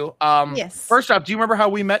about you. Yes. First off, do you remember how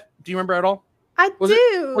we met? Do you remember at all? Was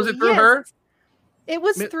it through her? It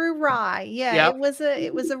was through Rye. Yeah,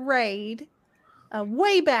 it was a raid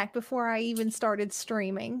way back before I even started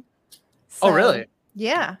streaming. So, oh, really?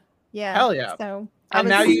 Yeah. Hell yeah. So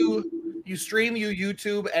now you stream, you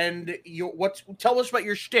YouTube, and tell us about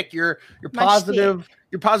your shtick, your positive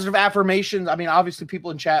affirmations. I mean, obviously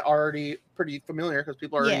people in chat are already pretty familiar because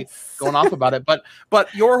people are already going off about it.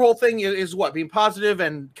 But your whole thing is what? Being positive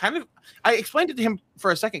and kind of, I explained it to him for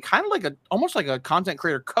a second, kind of like almost like a content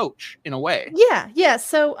creator coach in a way. Yeah.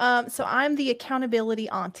 So I'm the accountability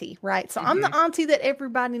auntie, right? So I'm the auntie that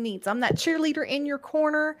everybody needs. I'm that cheerleader in your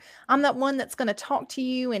corner. I'm that one that's going to talk to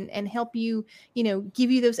you and help you, give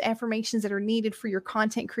you those affirmations that are needed for your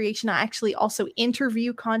content creation. I actually also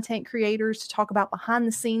interview content creators to talk about behind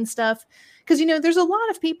the scenes stuff. Because, there's a lot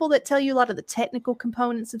of people that tell you a lot of the technical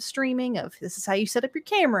components of streaming, of this is how you set up your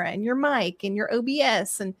camera and your mic and your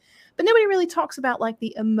OBS. But nobody really talks about like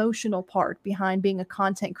the emotional part behind being a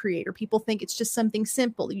content creator. People think it's just something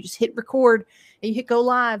simple. You just hit record and you hit go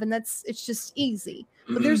live and it's just easy.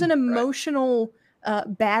 But there's an emotional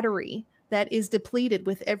battery that is depleted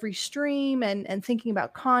with every stream and thinking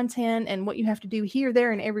about content and what you have to do here,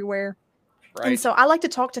 there, and everywhere. Right. And so I like to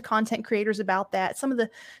talk to content creators about that, some of the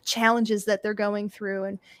challenges that they're going through.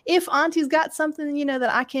 And if Auntie's got something,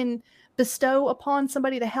 that I can bestow upon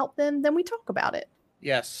somebody to help them, then we talk about it.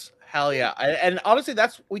 Yes. Hell yeah. And honestly,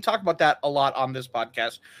 we talk about that a lot on this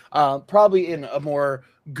podcast, probably in a more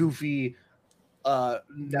goofy,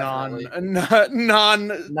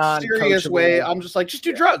 non-serious way. I'm just like, just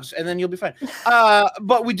do drugs and then you'll be fine.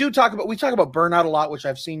 But we talk about burnout a lot, which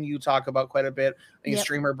I've seen you talk about quite a bit.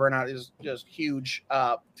 Streamer burnout is just huge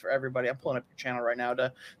for everybody. I'm pulling up your channel right now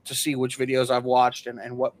to see which videos I've watched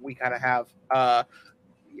and what we kind of have. Oh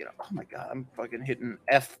my God, I'm fucking hitting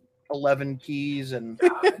F11 keys and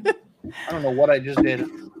I don't know what I just did.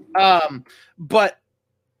 But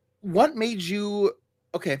what made you?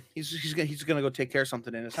 Okay, he's gonna go take care of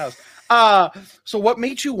something in his house. So what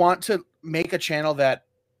made you want to make a channel that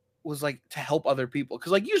was like to help other people?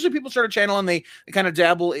 Because like usually people start a channel and they kind of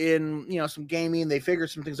dabble in some gaming, they figure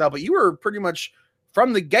some things out. But you were pretty much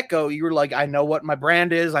from the get-go, you were like, I know what my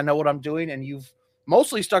brand is, I know what I'm doing, and you've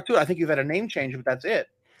mostly stuck to it. I think you've had a name change, but that's it.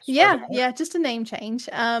 Yeah, just a name change.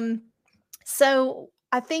 So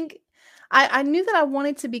I think I knew that I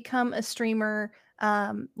wanted to become a streamer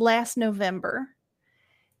last November.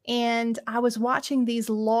 And I was watching these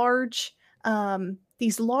large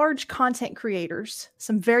content creators,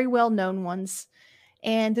 some very well-known ones,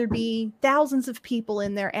 and there'd be thousands of people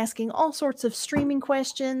in there asking all sorts of streaming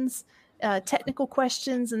questions, technical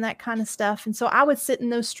questions, and that kind of stuff. And so I would sit in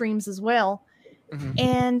those streams as well.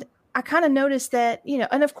 And I kind of noticed that,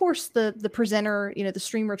 and of course the presenter, the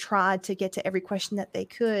streamer tried to get to every question that they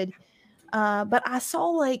could. But I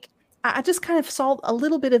just kind of saw a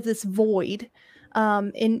little bit of this void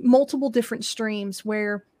in multiple different streams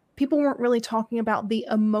where people weren't really talking about the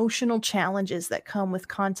emotional challenges that come with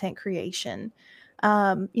content creation.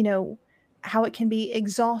 How it can be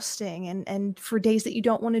exhausting and for days that you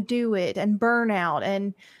don't want to do it, and burnout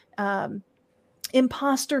and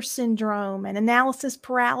imposter syndrome and analysis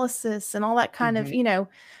paralysis and all that kind of,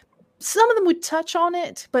 some of them would touch on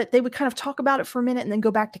it, but they would kind of talk about it for a minute and then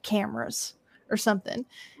go back to cameras or something.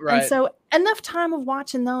 Right. And so enough time of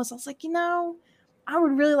watching those, I was like, I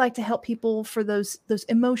would really like to help people for those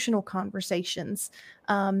emotional conversations,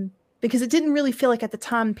 because it didn't really feel like at the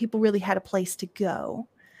time people really had a place to go.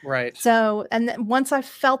 Right. So, and then once I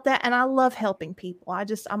felt that, and I love helping people.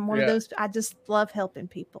 I'm one of those, I just love helping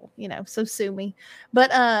people, so sue me. But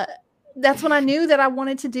that's when I knew that I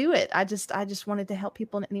wanted to do it. I just wanted to help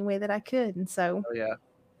people in any way that I could. And so,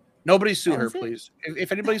 nobody sue her, please.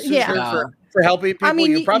 If anybody sues her for helping people,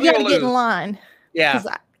 you probably got to get in line. Yeah.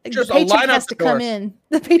 The paycheck has to come in.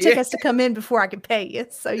 The paycheck has to come in before I can pay you.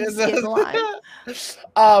 So you just get in line.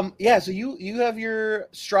 So you have your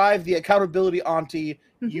Strive, the accountability auntie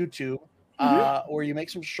YouTube, where you make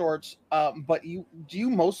some shorts. But do you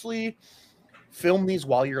mostly film these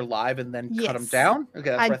while you're live and then cut them down? Okay,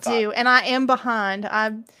 that's what I do, and I am behind.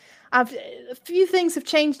 I've a few things have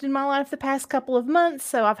changed in my life the past couple of months,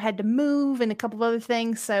 so I've had to move and a couple of other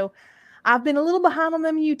things. So I've been a little behind on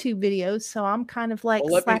them YouTube videos, so I'm kind of like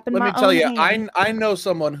slapping my let me tell own you, hand. I know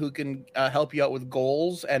someone who can help you out with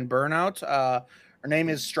goals and burnout. Her name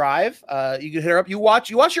is Strive. You can hit her up. You watch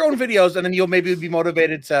your own videos, and then you'll maybe be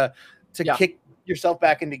motivated to kick yourself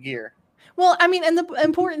back into gear. Well, I mean, and the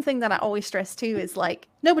important thing that I always stress too is like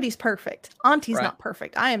nobody's perfect. Auntie's Right. not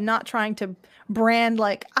perfect. I am not trying to brand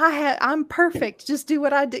like I'm perfect. Just do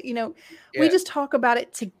what I do. You know, we just talk about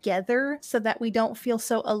it together so that we don't feel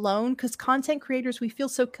so alone. Because content creators, we feel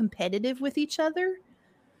so competitive with each other.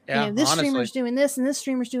 Yeah, you know, this honestly. streamer's doing this and this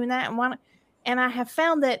streamer's doing that, and I have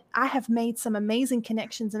found that I have made some amazing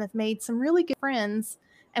connections and have made some really good friends,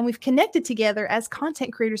 and we've connected together as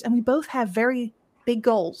content creators, and we both have very big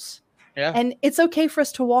goals. Yeah. And it's okay for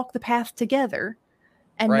us to walk the path together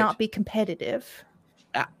and not be competitive.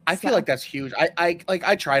 I feel like that's huge.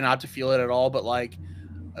 I try not to feel it at all, but like,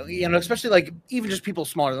 you know, especially like even just people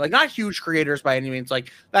smaller, like not huge creators by any means.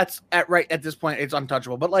 Like that's at this point, it's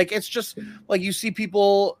untouchable. But like, it's just like you see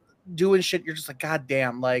people doing shit. You're just like, God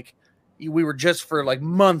damn, like we were just for like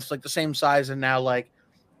months, like the same size. And now like,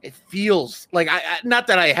 it feels like not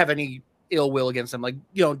that I have any ill will against them. Like,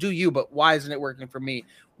 you know, do you, but why isn't it working for me?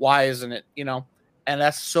 Why isn't it, you know? And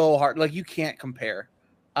that's so hard. Like you can't compare.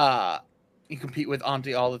 You compete with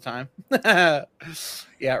Auntie all the time.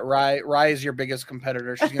 Yeah, Rye is your biggest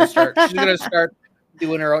competitor. She's gonna start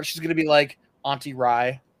doing her own. She's gonna be like Auntie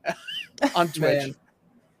Rye on Twitch.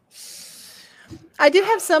 I did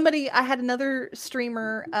have I had another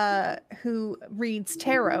streamer who reads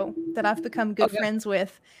tarot that I've become good friends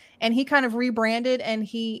with, and he kind of rebranded, and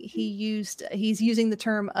he's using the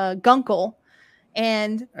term gunkle.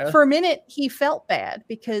 And for a minute, he felt bad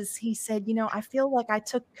because he said, you know, I feel like I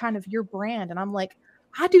took kind of your brand. And I'm like,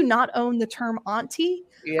 I do not own the term auntie.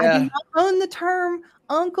 Yeah. I do not own the term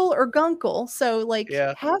uncle or gunkle. So like,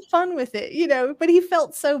 have fun with it, you know. But he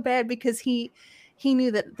felt so bad because he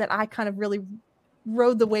knew that I kind of really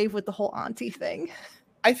rode the wave with the whole auntie thing.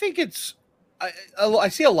 I think it's, I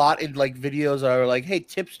see a lot in like videos that are like, hey,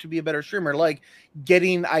 tips to be a better streamer, like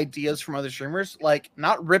getting ideas from other streamers, like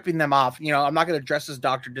not ripping them off. You know, I'm not going to dress as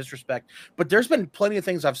Dr. Disrespect, but there's been plenty of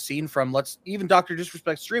things I've seen from even Dr.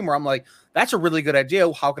 Disrespect stream where I'm like, that's a really good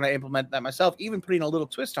idea. How can I implement that myself? Even putting a little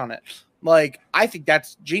twist on it. Like, I think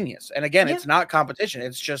that's genius. And again, it's not competition.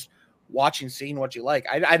 It's just watching, seeing what you like.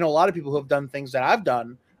 I know a lot of people who have done things that I've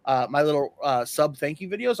done. My little sub thank you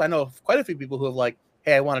videos. I know quite a few people who have like,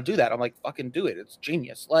 hey, I want to do that. I'm like, fucking do it. It's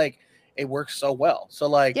genius. Like, it works so well. So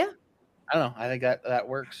like, I don't know. I think that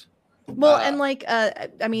works. Well, and like,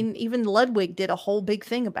 I mean, even Ludwig did a whole big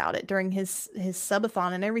thing about it during his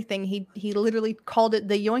subathon and everything. He literally called it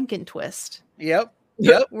the Yoinkin twist. Yep.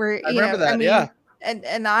 Where I remember that. I mean,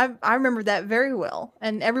 and I remember that very well.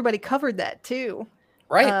 And everybody covered that too.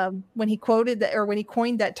 Right. When he quoted that, or when he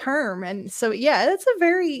coined that term. And so, yeah, that's a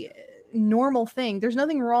very normal thing. There's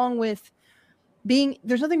nothing wrong with being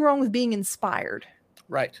inspired.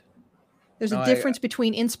 Right. There's a difference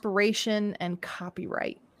between inspiration and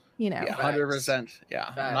copyright, you know. 100%. Yeah.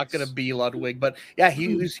 Facts. I'm not going to be Ludwig, but yeah,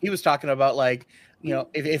 he was talking about like, you know,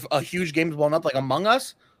 if a huge game is blown up like Among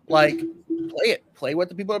Us, like play what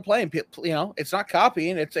the people are playing. You know, it's not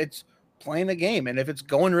copying, it's playing a game. And if it's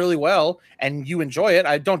going really well and you enjoy it,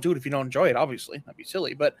 I don't do it if you don't enjoy it, obviously. That'd be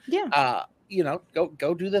silly, but you know,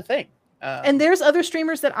 go do the thing. And there's other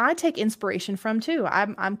streamers that I take inspiration from too.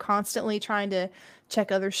 I'm constantly trying to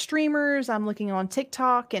check other streamers. I'm looking on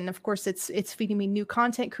TikTok, and of course it's feeding me new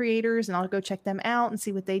content creators, and I'll go check them out and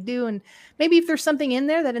see what they do. And maybe if there's something in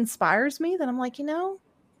there that inspires me, then I'm like, you know,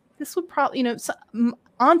 this would probably, you know,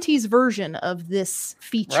 Auntie's version of this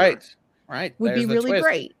feature, right, would be really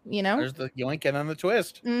great. You know, there's the yoinking and the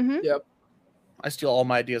twist. Mm-hmm. Yep. I steal all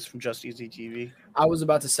my ideas from Just Easy TV. I was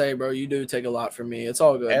about to say, bro, you do take a lot from me. It's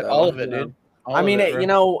all good. All of it, dude. I mean, you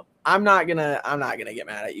know, I'm not gonna get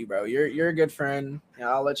mad at you, bro. You're a good friend.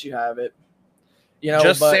 Yeah, I'll let you have it. You know,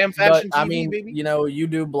 Just Sam Fashion TV, I mean, baby. You know, you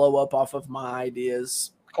do blow up off of my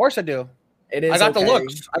ideas. Of course I do. It is. I got the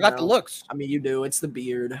looks. The looks. I mean, you do. It's the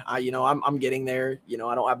beard. You know, I'm getting there. You know,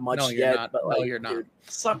 I don't have much yet. Not. But like, no, you're not. Dude,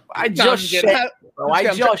 I just shaved, bro.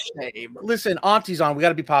 I just shaved. Listen, Auntie's on. We got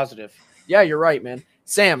to be positive. Yeah, you're right, man.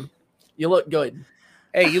 Sam, you look good.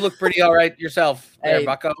 Hey, you look pretty all right yourself. There, hey,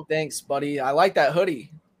 bucko. Thanks, buddy. I like that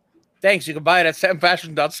hoodie. Thanks. You can buy it at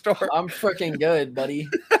samfashion.store. I'm freaking good, buddy.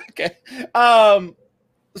 Okay.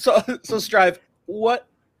 So Strive, what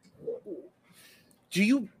do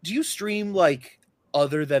you stream like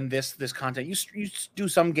other than this content? You do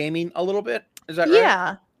some gaming a little bit? Is that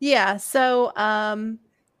right? Yeah. So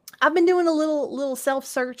I've been doing a little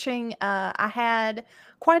self-searching. I had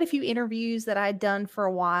quite a few interviews that I'd done for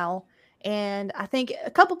a while, And I think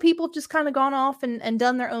a couple people have just kind of gone off and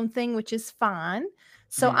done their own thing, which is fine.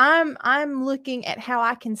 So I'm looking at how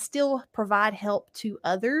I can still provide help to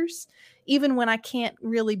others, even when I can't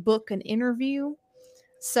really book an interview.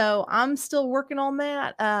 So I'm still working on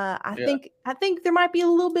that. I think there might be a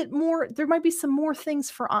little bit more. There might be some more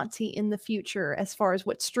things for Auntie in the future as far as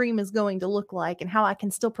what stream is going to look like and how I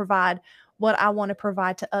can still provide what I want to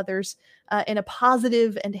provide to others in a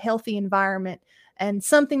positive and healthy environment and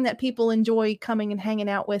something that people enjoy coming and hanging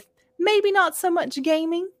out with. Maybe not so much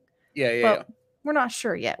gaming. Yeah. We're not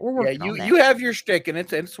sure yet. We're working on that. You have your shtick and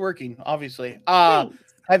it's working, obviously.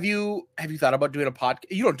 Have you thought about doing a podcast?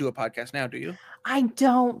 You don't do a podcast now, do you? I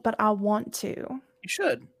don't, but I want to. You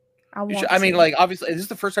should. I mean, like, obviously, is this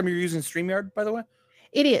the first time you're using StreamYard, by the way?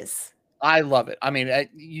 It is. I love it. I mean,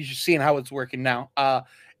 you're just seeing how it's working now.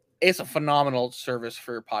 It's a phenomenal service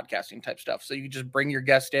for podcasting type stuff. So you just bring your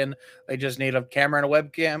guest in. They just need a camera and a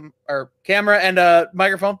webcam, or camera and a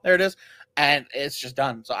microphone. There it is. And it's just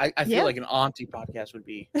done. So I feel like an Auntie podcast would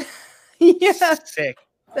be sick.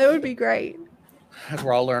 That would be great. That's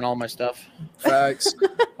where I'll learn all my stuff. Facts.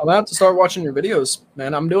 I'm about to start watching your videos,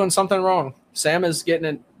 man. I'm doing something wrong. Sam is getting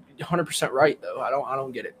it 100% right, though. I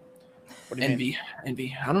don't get it. What do you mean?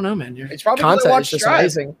 Envy. I don't know, man. It's probably because I watch Strive.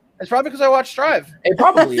 Amazing. It's probably because I watch Strive. It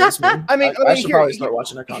probably is, man. I mean, I should probably start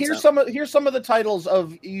watching their content. Here's some of the titles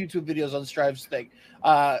of YouTube videos on Strive's thing.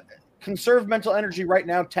 Conserve mental energy right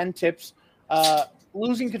now, 10 tips.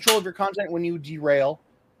 Losing control of your content when you derail.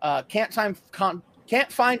 Can't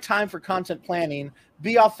find time for content planning.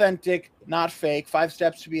 Be authentic, not fake. 5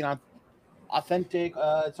 steps to being authentic.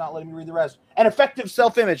 It's not letting me read the rest. And effective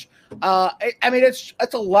self-image. I mean, it's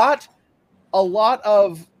a lot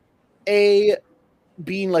of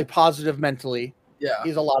being like positive mentally. Yeah,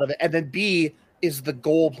 is a lot of it, and then B is the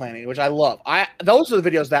goal planning, which I love. Those are the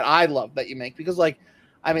videos that I love that you make because, like,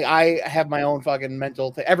 I mean, I have my own fucking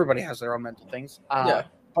mental thing. Everybody has their own mental things. But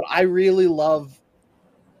I really love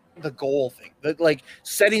the goal thing, like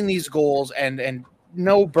setting these goals and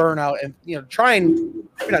no burnout, and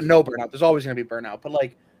not no burnout. There's always going to be burnout, but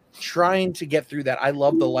like trying to get through that. I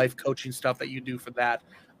love the life coaching stuff that you do for that.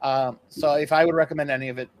 So if I would recommend any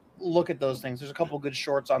of it, look at those things. There's a couple good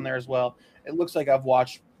shorts on there as well. It looks like I've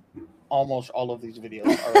watched almost all of these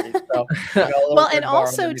videos already. So well, and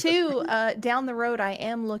also too, down the road, I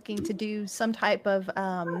am looking to do some type of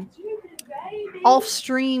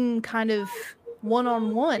off-stream kind of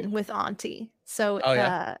one-on-one with Auntie. So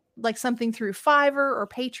like something through Fiverr or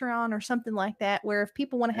Patreon or something like that, where if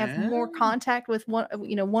people want to have more contact with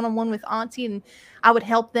one-on-one with Auntie, and I would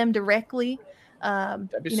help them directly,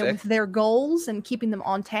 with their goals and keeping them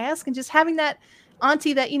on task, and just having that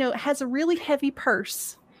Auntie that, has a really heavy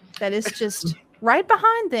purse that is just right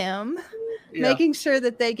behind them, making sure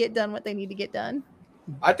that they get done what they need to get done.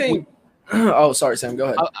 I think. Oh, sorry, Sam. Go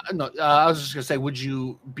ahead. I was just gonna say, would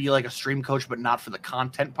you be like a stream coach, but not for the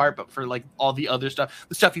content part, but for like all the other stuff,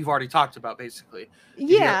 the stuff you've already talked about, basically?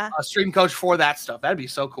 Yeah, a stream coach for that stuff. That'd be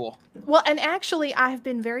so cool. Well, and actually, I've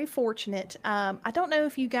been very fortunate. I don't know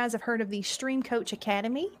if you guys have heard of the Stream Coach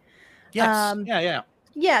Academy. Yes.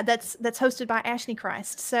 Yeah, that's hosted by Ashley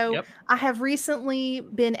Christ. So I have recently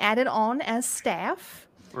been added on as staff.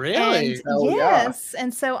 Really? Yes.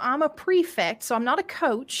 And so I'm a prefect. So I'm not a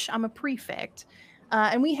coach. I'm a prefect.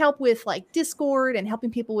 And we help with like Discord and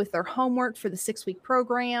helping people with their homework for the 6-week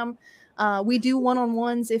program. We do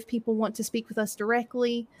one-on-ones if people want to speak with us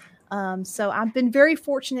directly. So I've been very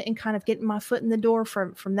fortunate in kind of getting my foot in the door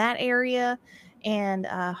from that area. And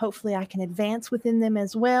hopefully I can advance within them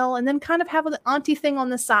as well. And then kind of have an Auntie thing on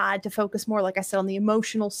the side to focus more, like I said, on the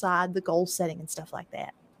emotional side, the goal setting and stuff like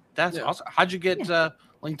that. That's awesome. How'd you get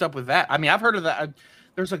linked up with that? I mean, I've heard of that.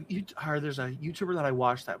 There's a YouTuber that I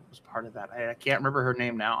watched that was part of that. I can't remember her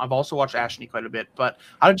name now. I've also watched Ashley quite a bit. But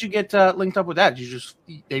how did you get linked up with that? Did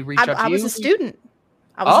they reach out to you? I was a student.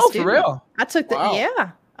 For real? I took the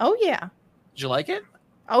Oh yeah. Did you like it?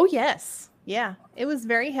 Oh yes. Yeah. It was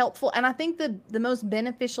very helpful. And I think the most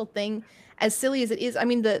beneficial thing, as silly as it is, I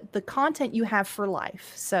mean, the content you have for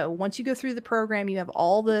life. So once you go through the program, you have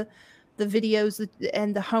all the videos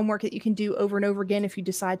and the homework that you can do over and over again. If you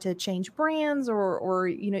decide to change brands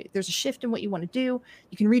or there's a shift in what you want to do,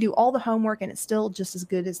 you can redo all the homework and it's still just as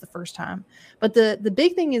good as the first time. But the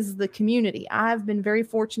big thing is the community. I've been very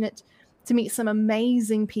fortunate to meet some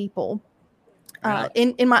amazing people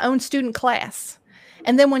in my own student class.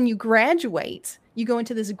 And then when you graduate, you go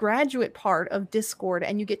into this graduate part of Discord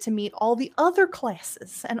and you get to meet all the other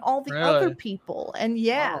classes and all the other people. And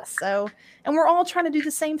and we're all trying to do the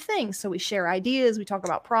same thing. So we share ideas, we talk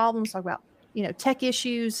about problems, talk about, tech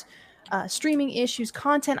issues, streaming issues,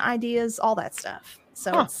 content ideas, all that stuff.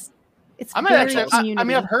 So It's I might very actually. community. I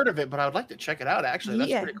mean, I've heard of it, but I would like to check it out. Actually, that's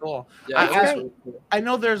Yeah. pretty cool. Yeah, It's that's great. really cool. I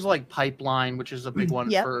know there's like Pipeline, which is a big one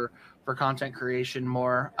Yep. for content creation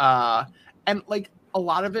more. And like a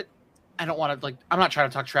lot of it, I don't want to like. I'm not trying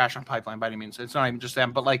to talk trash on Pipeline by any means. It's not even just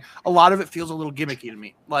them, but like a lot of it feels a little gimmicky to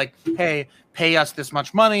me. Like, hey, pay us this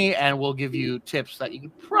much money, and we'll give you tips that you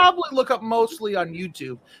could probably look up mostly on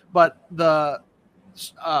YouTube. But the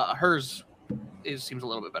hers seems a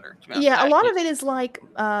little bit better. To be honest. Yeah, a lot of it is like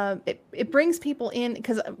it brings people in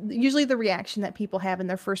because usually the reaction that people have in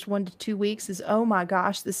their first 1 to 2 weeks is, oh my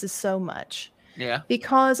gosh, this is so much. Yeah.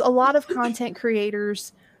 Because a lot of content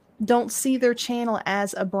creators don't see their channel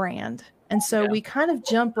as a brand. And so we kind of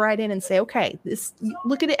jump right in and say, okay,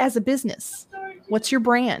 look at it as a business. What's your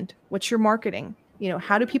brand? What's your marketing? You know,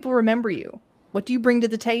 how do people remember you? What do you bring to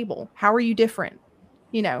the table? How are you different?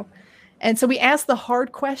 You know, and so we ask the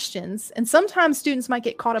hard questions. And sometimes students might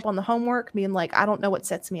get caught up on the homework, being like, I don't know what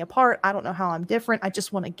sets me apart. I don't know how I'm different. I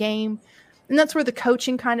just want a game. And that's where the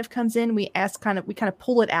coaching kind of comes in. We kind of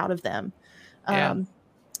pull it out of them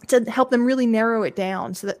to help them really narrow it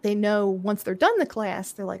down so that they know once they're done the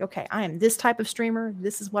class, they're like, okay, I am this type of streamer.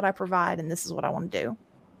 This is what I provide. And this is what I want to do.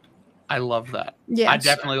 I love that. Yeah. I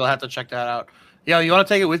definitely will have to check that out. Yo, you want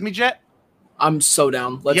to take it with me, Jet? I'm so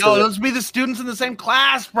down. Let's be the students in the same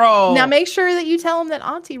class, bro. Now make sure that you tell them that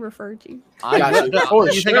Auntie referred you. I got you. For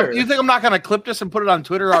you sure. think I'm not gonna clip this and put it on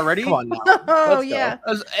Twitter already? Come on now. Oh Let's go. yeah.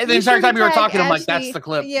 The entire time you were talking, I'm like, Ashley. that's the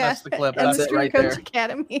clip. Yeah. That's the clip. And That's the it Stream right Coach there.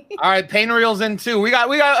 Academy. All right, Pain Reel's in too. We got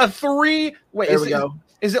a 3. Wait, There we go.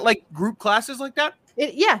 Is it like group classes like that?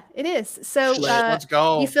 It is. So Let's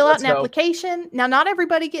go. you fill out Let's an go. application. Now, not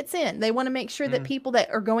everybody gets in. They want to make sure that Mm. people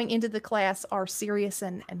that are going into the class are serious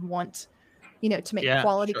and want, you know, to make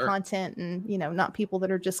quality sure. content and, you know, not people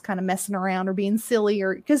that are just kind of messing around or being silly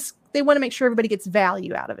or because they want to make sure everybody gets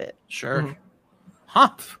value out of it. Sure. Mhm. Huh.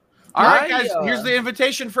 All right, Yeah, guys. Here's the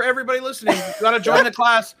invitation for everybody listening. You got to join the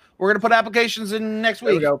class. We're gonna put applications in next There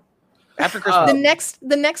we week go. after Christmas.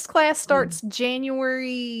 The next class starts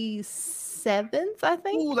January 7th, I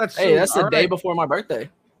think. Ooh, that's Hey, that's the all day right. before my birthday.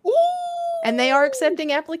 Ooh. And they are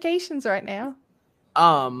accepting applications right now.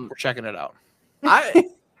 We're checking it out.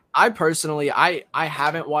 I personally I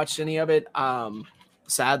haven't watched any of it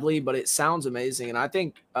sadly, but it sounds amazing, and I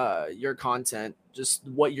think your content, just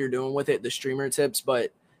what you're doing with it, the streamer tips,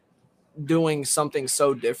 but doing something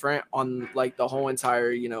so different on like the whole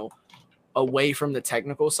entire, you know, away from the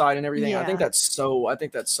technical side and everything. I think that's so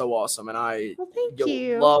awesome, and Well, thank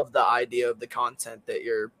you. love the idea of the content that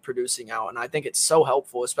you're producing out, and I think it's so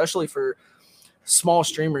helpful, especially for small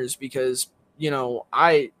streamers, because, you know,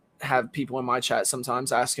 I have people in my chat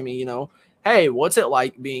sometimes asking me, you know, hey, what's it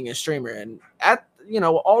like being a streamer? And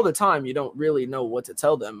all the time you don't really know what to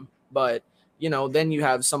tell them, but, you know, then you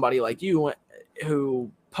have somebody like you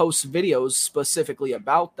who posts videos specifically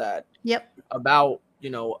about that. Yep. About, you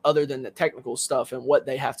know, other than the technical stuff and what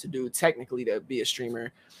they have to do technically to be a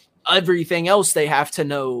streamer, everything else they have to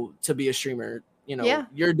know to be a streamer. You know,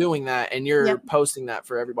 you're doing that and you're posting that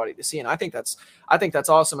for everybody to see. And I think that's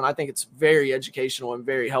awesome. And I think it's very educational and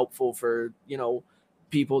very helpful for, you know,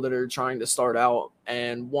 people that are trying to start out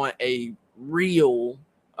and want a real,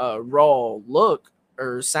 raw look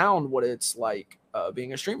or sound what it's like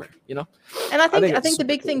being a streamer, you know? And I think the super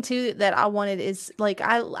big cool. thing too that I wanted is like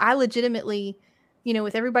I legitimately, you know,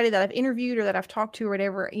 with everybody that I've interviewed or that I've talked to or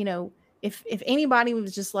whatever, you know, if anybody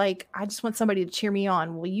was just like, I just want somebody to cheer me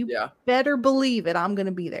on, well, you better believe it, I'm going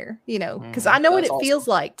to be there, you know, because I know what it feels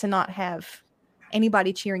like to not have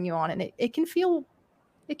anybody cheering you on, and it can feel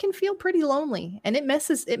pretty lonely, and it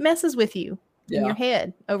messes with you in your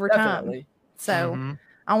head over time. So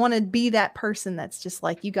I want to be that person that's just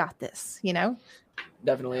like, you got this, you know.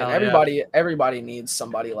 Definitely. Hell And everybody needs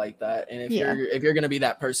somebody like that. And if you're going to be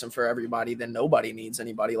that person for everybody, then nobody needs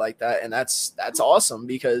anybody like that. And that's awesome,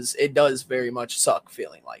 because it does very much suck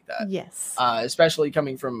feeling like that. Yes. Especially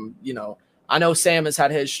coming from, you know, I know Sam has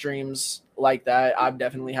had his streams like that. I've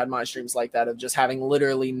definitely had my streams like that, of just having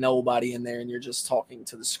literally nobody in there and you're just talking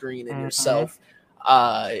to the screen and yourself.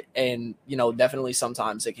 And, you know, definitely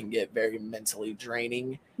sometimes it can get very mentally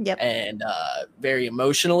draining and very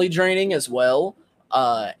emotionally draining as well.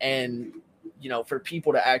 And, you know, for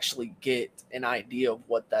people to actually get an idea of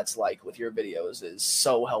what that's like with your videos is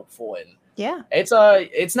so helpful. And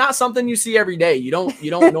it's not something you see every day. You don't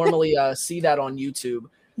normally see that on YouTube.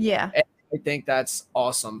 Yeah. And I think that's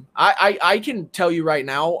awesome. I can tell you right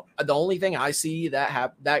now, the only thing I see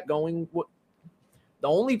that going, the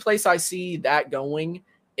only place I see that going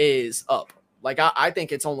is up. Like, I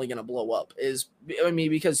think it's only going to blow up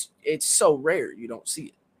because it's so rare. You don't see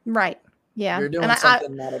it. Right. Yeah. You're doing And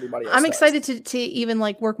something not everybody else I'm does. excited to even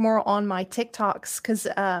like work more on my TikToks because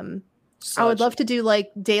I would love to do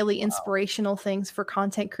like daily inspirational things for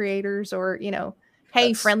content creators, or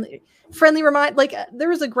hey, friendly remind. Like there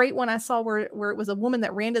was a great one I saw where it was a woman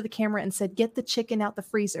that ran to the camera and said, "Get the chicken out the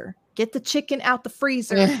freezer. Get the chicken out the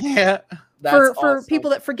freezer." Yeah. For awesome. people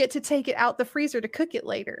that forget to take it out the freezer to cook it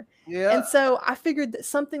later. Yeah. And so I figured that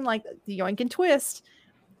something like the Yoink and Twist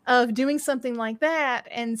of doing something like that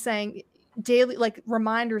and saying daily like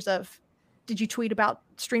reminders of, did you tweet about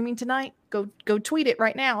streaming tonight? Go tweet it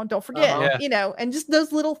right now. Don't forget, and just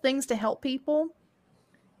those little things to help people.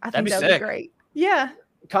 I think that'd be great. Yeah.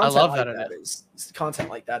 Content I love like that. Content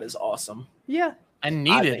like that is awesome. Yeah. And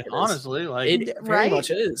needed, honestly. Like it very much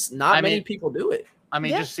is. Not many people do it. I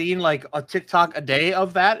mean, just seeing like a TikTok a day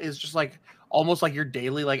of that is just like almost like your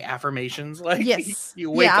daily like affirmations. Like yes. you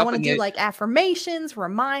wake up I want to do like affirmations,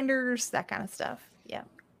 reminders, that kind of stuff. Yeah.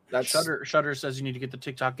 That's Shutter says you need to get the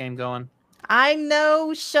TikTok game going. I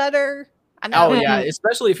know, Shutter. I know. Oh yeah,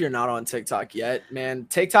 especially if you're not on TikTok yet, man.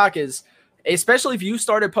 TikTok is, especially if you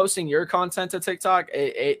started posting your content to TikTok,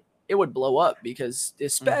 it would blow up because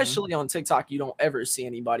especially on TikTok, you don't ever see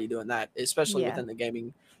anybody doing that, especially within the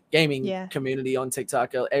gaming community on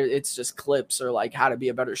TikTok. It's just clips or like how to be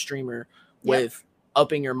a better streamer with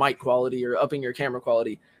upping your mic quality or upping your camera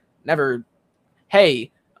quality. Never,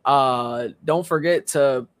 hey, don't forget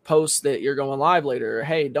to post that you're going live later. Or,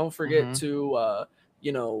 hey, don't forget to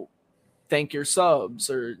thank your subs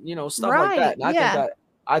or stuff like that. And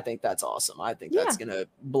I think that's awesome. I think that's gonna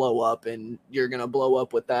blow up, and you're gonna blow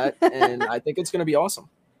up with that, and I think it's gonna be awesome.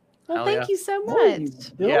 Well, thank you so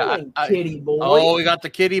much. Kitty boy. Oh, we got the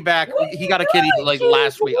kitty back. He got a kitty like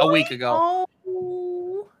last week, a week ago.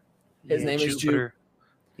 Oh. His name is Jupiter.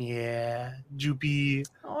 Yeah, Joopy.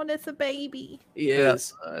 Oh, that's a baby.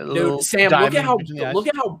 Yes, dude. Sam, look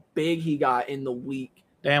at how big he got in the week.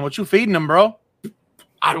 Damn, what you feeding him, bro?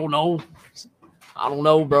 I don't know,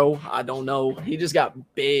 bro. I don't know. He just got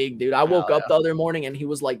big, dude. I woke up the other morning and he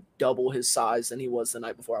was like double his size than he was the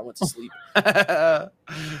night before I went to sleep.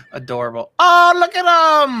 Adorable. Oh, look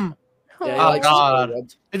at him. Yeah,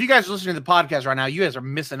 God. If you guys are listening to the podcast right now, you guys are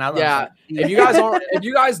missing out. Yeah. If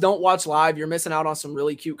you guys don't watch live, you're missing out on some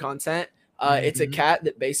really cute content. It's a cat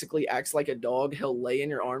that basically acts like a dog. He'll lay in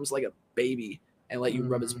your arms like a baby and let you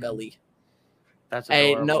rub his belly. That's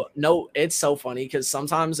adorable. No, it's so funny because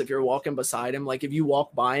sometimes if you're walking beside him, like if you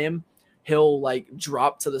walk by him, he'll like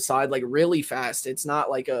drop to the side like really fast. It's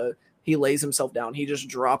not like he lays himself down. He just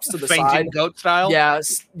drops to the side. Goat style?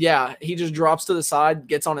 Yeah. He just drops to the side,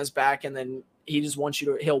 gets on his back, and then he just wants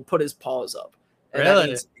he'll put his paws up. And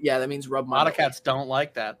really? That means rub my A lot of cats don't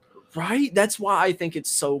like that. Right? That's why I think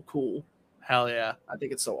it's so cool. Hell yeah. I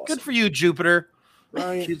think it's so awesome. Good for you, Jupiter.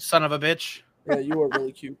 Right. Cute son of a bitch. Yeah, you are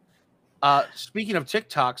really cute. Speaking of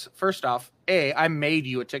TikToks, first off, I made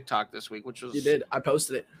you a TikTok this week, which was you did. I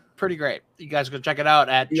posted it. Pretty great. You guys go check it out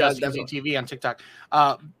at Just Easy TV on TikTok.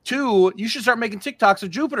 2, you should start making TikToks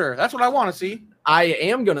of Jupiter. That's what I want to see. I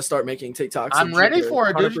am gonna start making TikToks. I'm ready for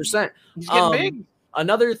it, dude. 100%. He's getting big.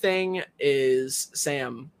 Another thing is,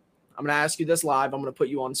 Sam, I'm gonna ask you this live. I'm gonna put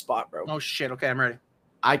you on the spot, bro. Oh shit. Okay, I'm ready.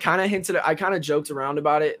 I kind of joked around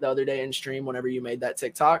about it the other day in stream whenever you made that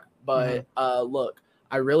TikTok. But look,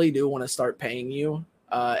 I really do want to start paying you.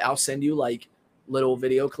 I'll send you like little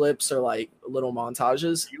video clips or like little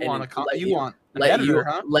montages.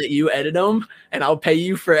 Let you edit them, and I'll pay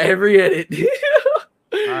you for every edit.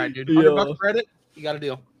 All right, dude. $100 for edit. You got a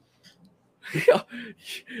deal.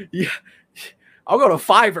 Yeah. I'll go to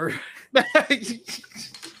Fiverr.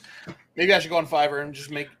 Maybe I should go on Fiverr and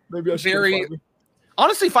just make very.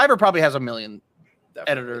 Honestly, Fiverr probably has 1 million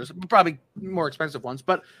editors, probably more expensive ones.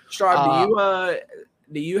 But Straub,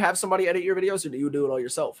 do you have somebody edit your videos, or do you do it all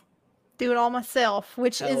yourself? Do it all myself,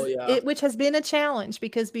 which has been a challenge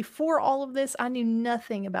because before all of this, I knew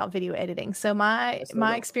nothing about video editing. So my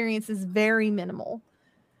experience is very minimal.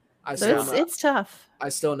 It's tough. I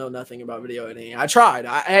still know nothing about video editing. I tried.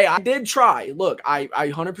 I did try. Look, I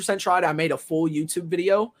 100% tried. I made a full YouTube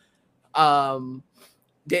video.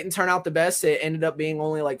 Didn't turn out the best. It ended up being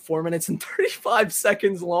only like 4 minutes and 35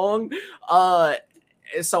 seconds long.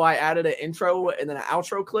 So I added an intro and then an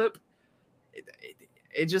outro clip.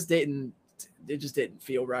 It just didn't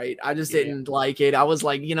feel right. I just didn't like it. I was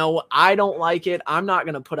like, I don't like it. I'm not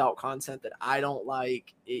going to put out content that I don't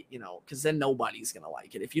like it, because then nobody's going to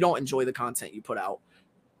like it. If you don't enjoy the content you put out,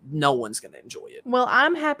 no one's going to enjoy it. Well,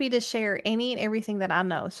 I'm happy to share any and everything that I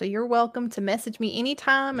know. So you're welcome to message me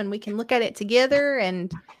anytime and we can look at it together.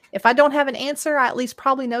 And if I don't have an answer, I at least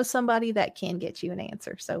probably know somebody that can get you an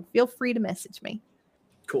answer. So feel free to message me.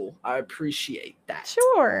 Cool. I appreciate that.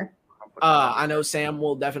 Sure. I know Sam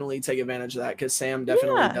will definitely take advantage of that because Sam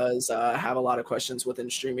definitely does have a lot of questions within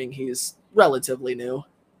streaming. He's relatively new.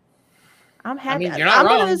 I'm happy. I mean, you're not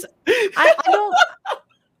wrong. I don't.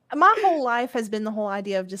 My whole life has been the whole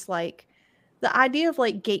idea of just like the idea of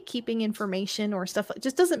like gatekeeping information or stuff.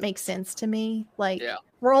 Just doesn't make sense to me. Like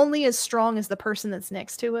we're only as strong as the person that's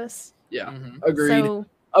next to us. Yeah, agreed. So,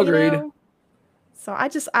 agreed. So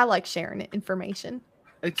I like sharing information.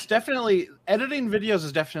 It's definitely editing videos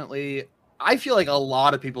is definitely, I feel like a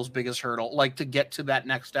lot of people's biggest hurdle, like to get to that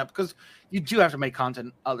next step, because you do have to make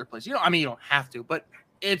content other places. You know, I mean, you don't have to, but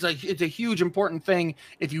it's a huge important thing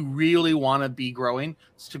if you really want to be growing,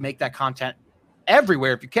 is to make that content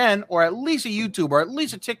everywhere if you can, or at least a YouTube or at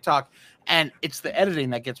least a TikTok. And it's the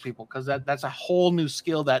editing that gets people, because that's a whole new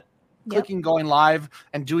skill that clicking, going live,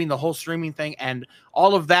 and doing the whole streaming thing and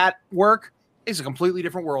all of that work is a completely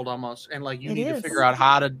different world almost. And like you need to figure out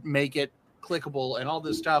how to make it clickable and all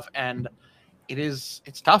this stuff. And it's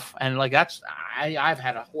tough. And like I've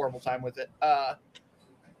had a horrible time with it.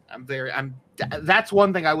 That's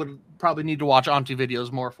one thing I would probably need to watch Auntie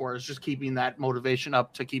videos more for, is just keeping that motivation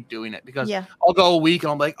up to keep doing it, because I'll go a week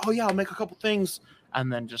and I'm like, oh yeah, I'll make a couple things.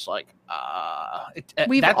 And then just like,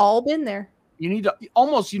 we've all been there. You need to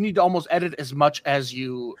almost edit as much as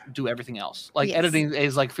you do everything else. Like editing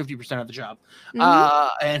is like 50% of the job.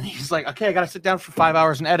 And he's like, okay, I got to sit down for 5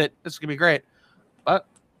 hours and edit. This is gonna be great, but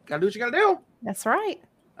gotta do what you gotta do. That's right.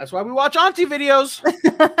 That's why we watch Auntie videos.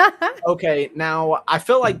 Okay, now I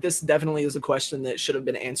feel like this definitely is a question that should have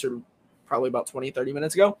been answered probably about 20, 30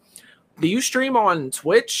 minutes ago. Do you stream on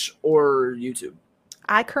Twitch or YouTube?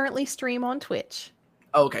 I currently stream on Twitch.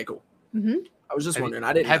 Oh, okay, cool. I was just wondering.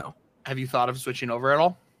 I didn't know. Have you thought of switching over at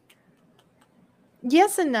all?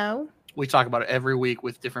 Yes and no. We talk about it every week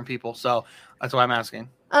with different people, so that's why I'm asking.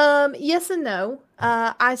 Yes and no.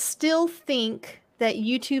 I still think that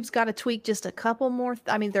YouTube's got to tweak just a couple more.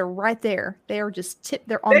 I mean, they're right there. They are just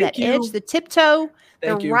they're on that edge, the tiptoe.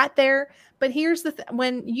 They're right there. But here's the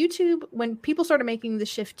when people started making the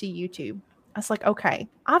shift to YouTube, I was like, okay,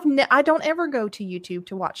 I don't ever go to YouTube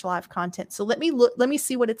to watch live content. So let me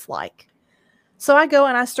see what it's like. So I go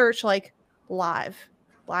and I search like live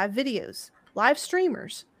videos, live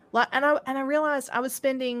streamers, and I realized I was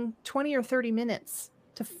spending 20 or 30 minutes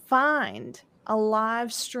to find a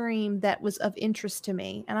live stream that was of interest to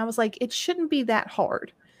me. And I was like, it shouldn't be that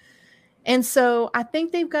hard. And so I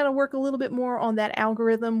think they've got to work a little bit more on that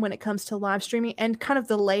algorithm when it comes to live streaming and kind of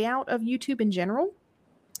the layout of YouTube in general,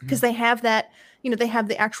 because they have that, they have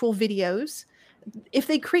the actual videos. If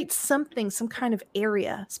they create some kind of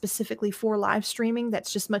area specifically for live streaming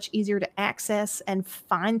that's just much easier to access and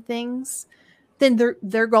find things, then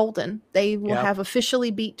they're golden. They will have officially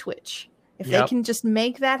beat Twitch if they can just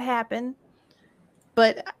make that happen.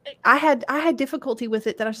 But I had difficulty with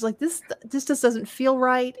it, that I was like, this just doesn't feel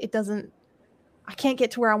right. I can't get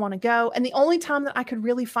to where I want to go. And the only time that I could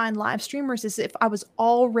really find live streamers is if I was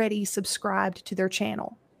already subscribed to their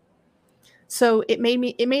channel. So it made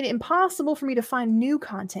it impossible for me to find new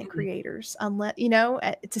content creators unless,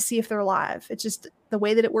 to see if they're live. It's just the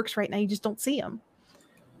way that it works right now. You just don't see them.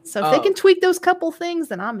 So if they can tweak those couple things,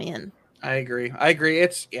 then I'm in. I agree.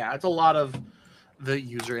 It's a lot of the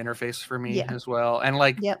user interface for me as well. And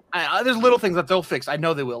like, there's little things that they'll fix. I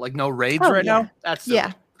know they will, like no raids now. That's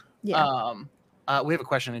silly. We have a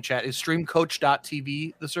question in chat. Is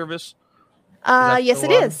streamcoach.tv the service? Yes,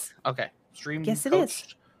 it is. Okay. Stream. Yes, it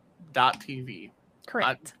is. .tv.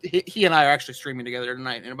 Correct. He and I are actually streaming together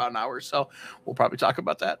tonight in about an hour, so we'll probably talk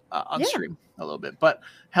about that on stream a little bit. But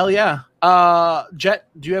hell yeah, Jet,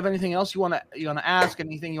 do you have anything else you want to ask?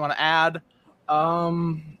 Anything you want to add?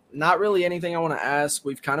 Not really anything I want to ask.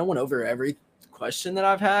 We've kind of went over every question that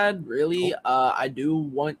I've had. Really, I do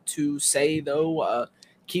want to say though,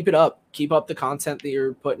 keep it up. Keep up the content that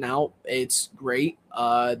you're putting out. It's great.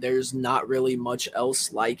 There's not really much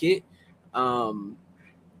else like it.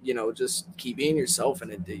 Just keep being yourself,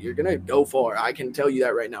 and you're gonna go far. I can tell you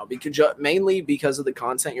that right now, mainly because of the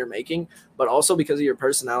content you're making, but also because of your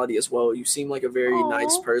personality as well. You seem like a very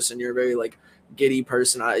nice person. You're a very like giddy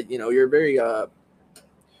person. You're very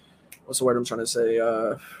what's the word I'm trying to say?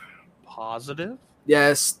 Positive.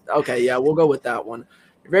 Yes. Okay. Yeah, we'll go with that one.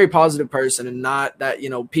 You're a very positive person, and not that,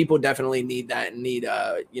 people definitely need that and need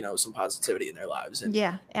some positivity in their lives.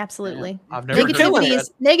 And absolutely. I've never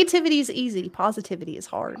negativity is easy. Positivity is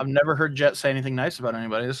hard. I've never heard Jet say anything nice about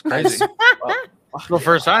anybody. This is crazy. The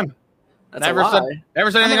first time. Never said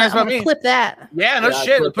anything nice about me. Clip that. Yeah, no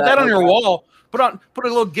shit. Put that on your wall. Put a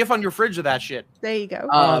little GIF on your fridge of that shit. There you go.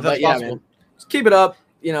 But yeah, man, just keep it up.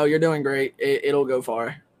 You're doing great. It'll go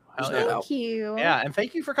far. There's Oh, no yeah. doubt. Thank you. Yeah, and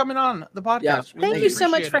thank you for coming on the podcast. Yeah. We Thank really you so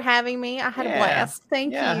much appreciate for it. having me. I had a Yeah. blast.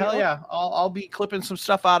 Thank Yeah, you. hell yeah. I'll be clipping some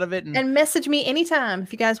stuff out of it. And message me anytime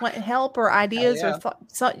if you guys want help or ideas yeah.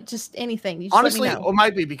 or just anything. You just honestly, let me know. it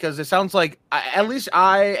might be because it sounds like at least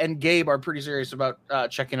I and Gabe are pretty serious about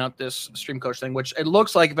checking out this stream coach thing, which it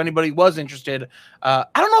looks like if anybody was interested, I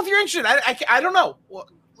don't know if you're interested. I don't know. Well,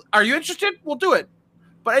 are you interested? We'll do it.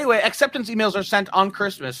 But anyway, acceptance emails are sent on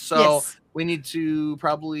Christmas, so Yes. we need to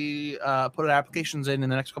probably put applications in the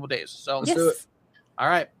next couple of days. So Let's do it. Yes. all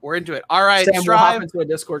right, we're into it. All right, Sam, we'll hop Strive. into a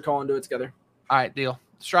Discord call and do it together. All right, deal.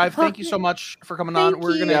 Strive, thank you so much for coming Thank on.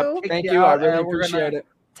 We're gonna you. kick Thank you you. I out, really and we're gonna appreciate it.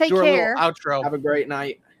 Take do our care. little outro. Have a great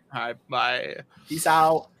night. All right, bye. Peace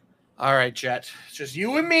out. All right, Jet. It's just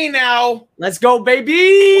you and me now. Let's go,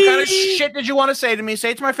 baby. What kind of shit did you want to say to me?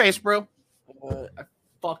 Say it to my face, bro. I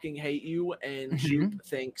fucking hate you, and Jupe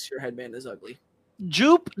thinks your headband is ugly.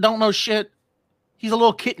 Jupe don't know shit. He's a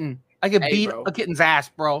little kitten. I could Hey, beat bro. a kitten's ass,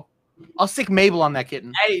 bro. I'll stick Mabel on that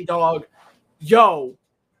kitten. Hey, dog. Yo,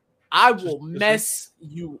 I will mess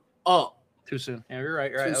you up. Too soon. Yeah, you're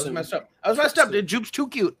right. You're right. Too I was soon. messed up. I was messed up, dude. Jupe's too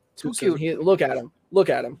cute. Too soon. cute. Look at him. Look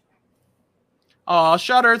at him. Oh,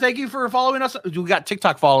 Shutter, thank you for following us. We got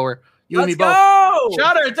TikTok follower. You and me Let's both. go.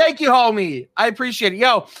 Shutter, thank you, homie. I appreciate it.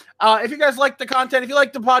 Yo, if you guys like the content, if you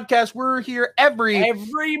like the podcast, we're here every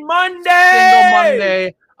Monday. single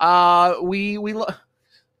Monday.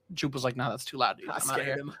 Jupe was like, no, that's too loud, dude. I I'm outta scared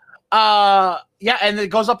here. him. Yeah, and it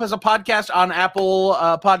goes up as a podcast on Apple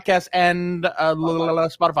Podcast and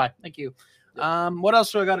Spotify. Thank you. What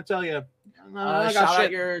else do I got to tell you? I got Shout out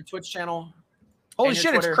shit. your Twitch channel. Holy and your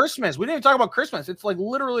shit, it's Twitter. Christmas. We didn't even talk about Christmas. It's like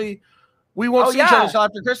literally, we won't Oh, see each yeah. other until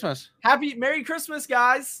after Christmas. Merry Christmas,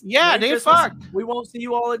 guys. Yeah, Merry dude, Christmas. fuck. We won't see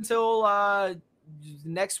you all until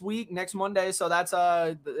next week, next Monday. So that's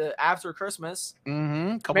after Christmas.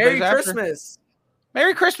 Mm-hmm. Merry Christmas.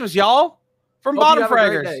 Merry Christmas, y'all. From Hope you Bottom have a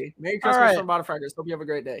great Fraggers. day. Merry All Christmas right. from Bottom Fraggers. Hope you have a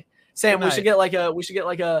great day. Sam, Good we should get like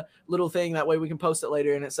a little thing that way we can post it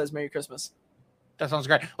later and it says Merry Christmas. That sounds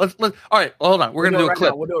great. Let's all right. Well, hold on. We're We'll gonna do do a it clip.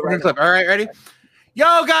 right now. We'll do it We're right gonna clip. All right, ready?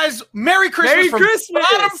 Yo, guys, Merry Christmas Merry from Christmas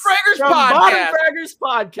Bottom Fraggers from Podcast. Bottom Fraggers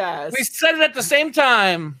Podcast. We said it at the same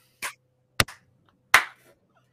time.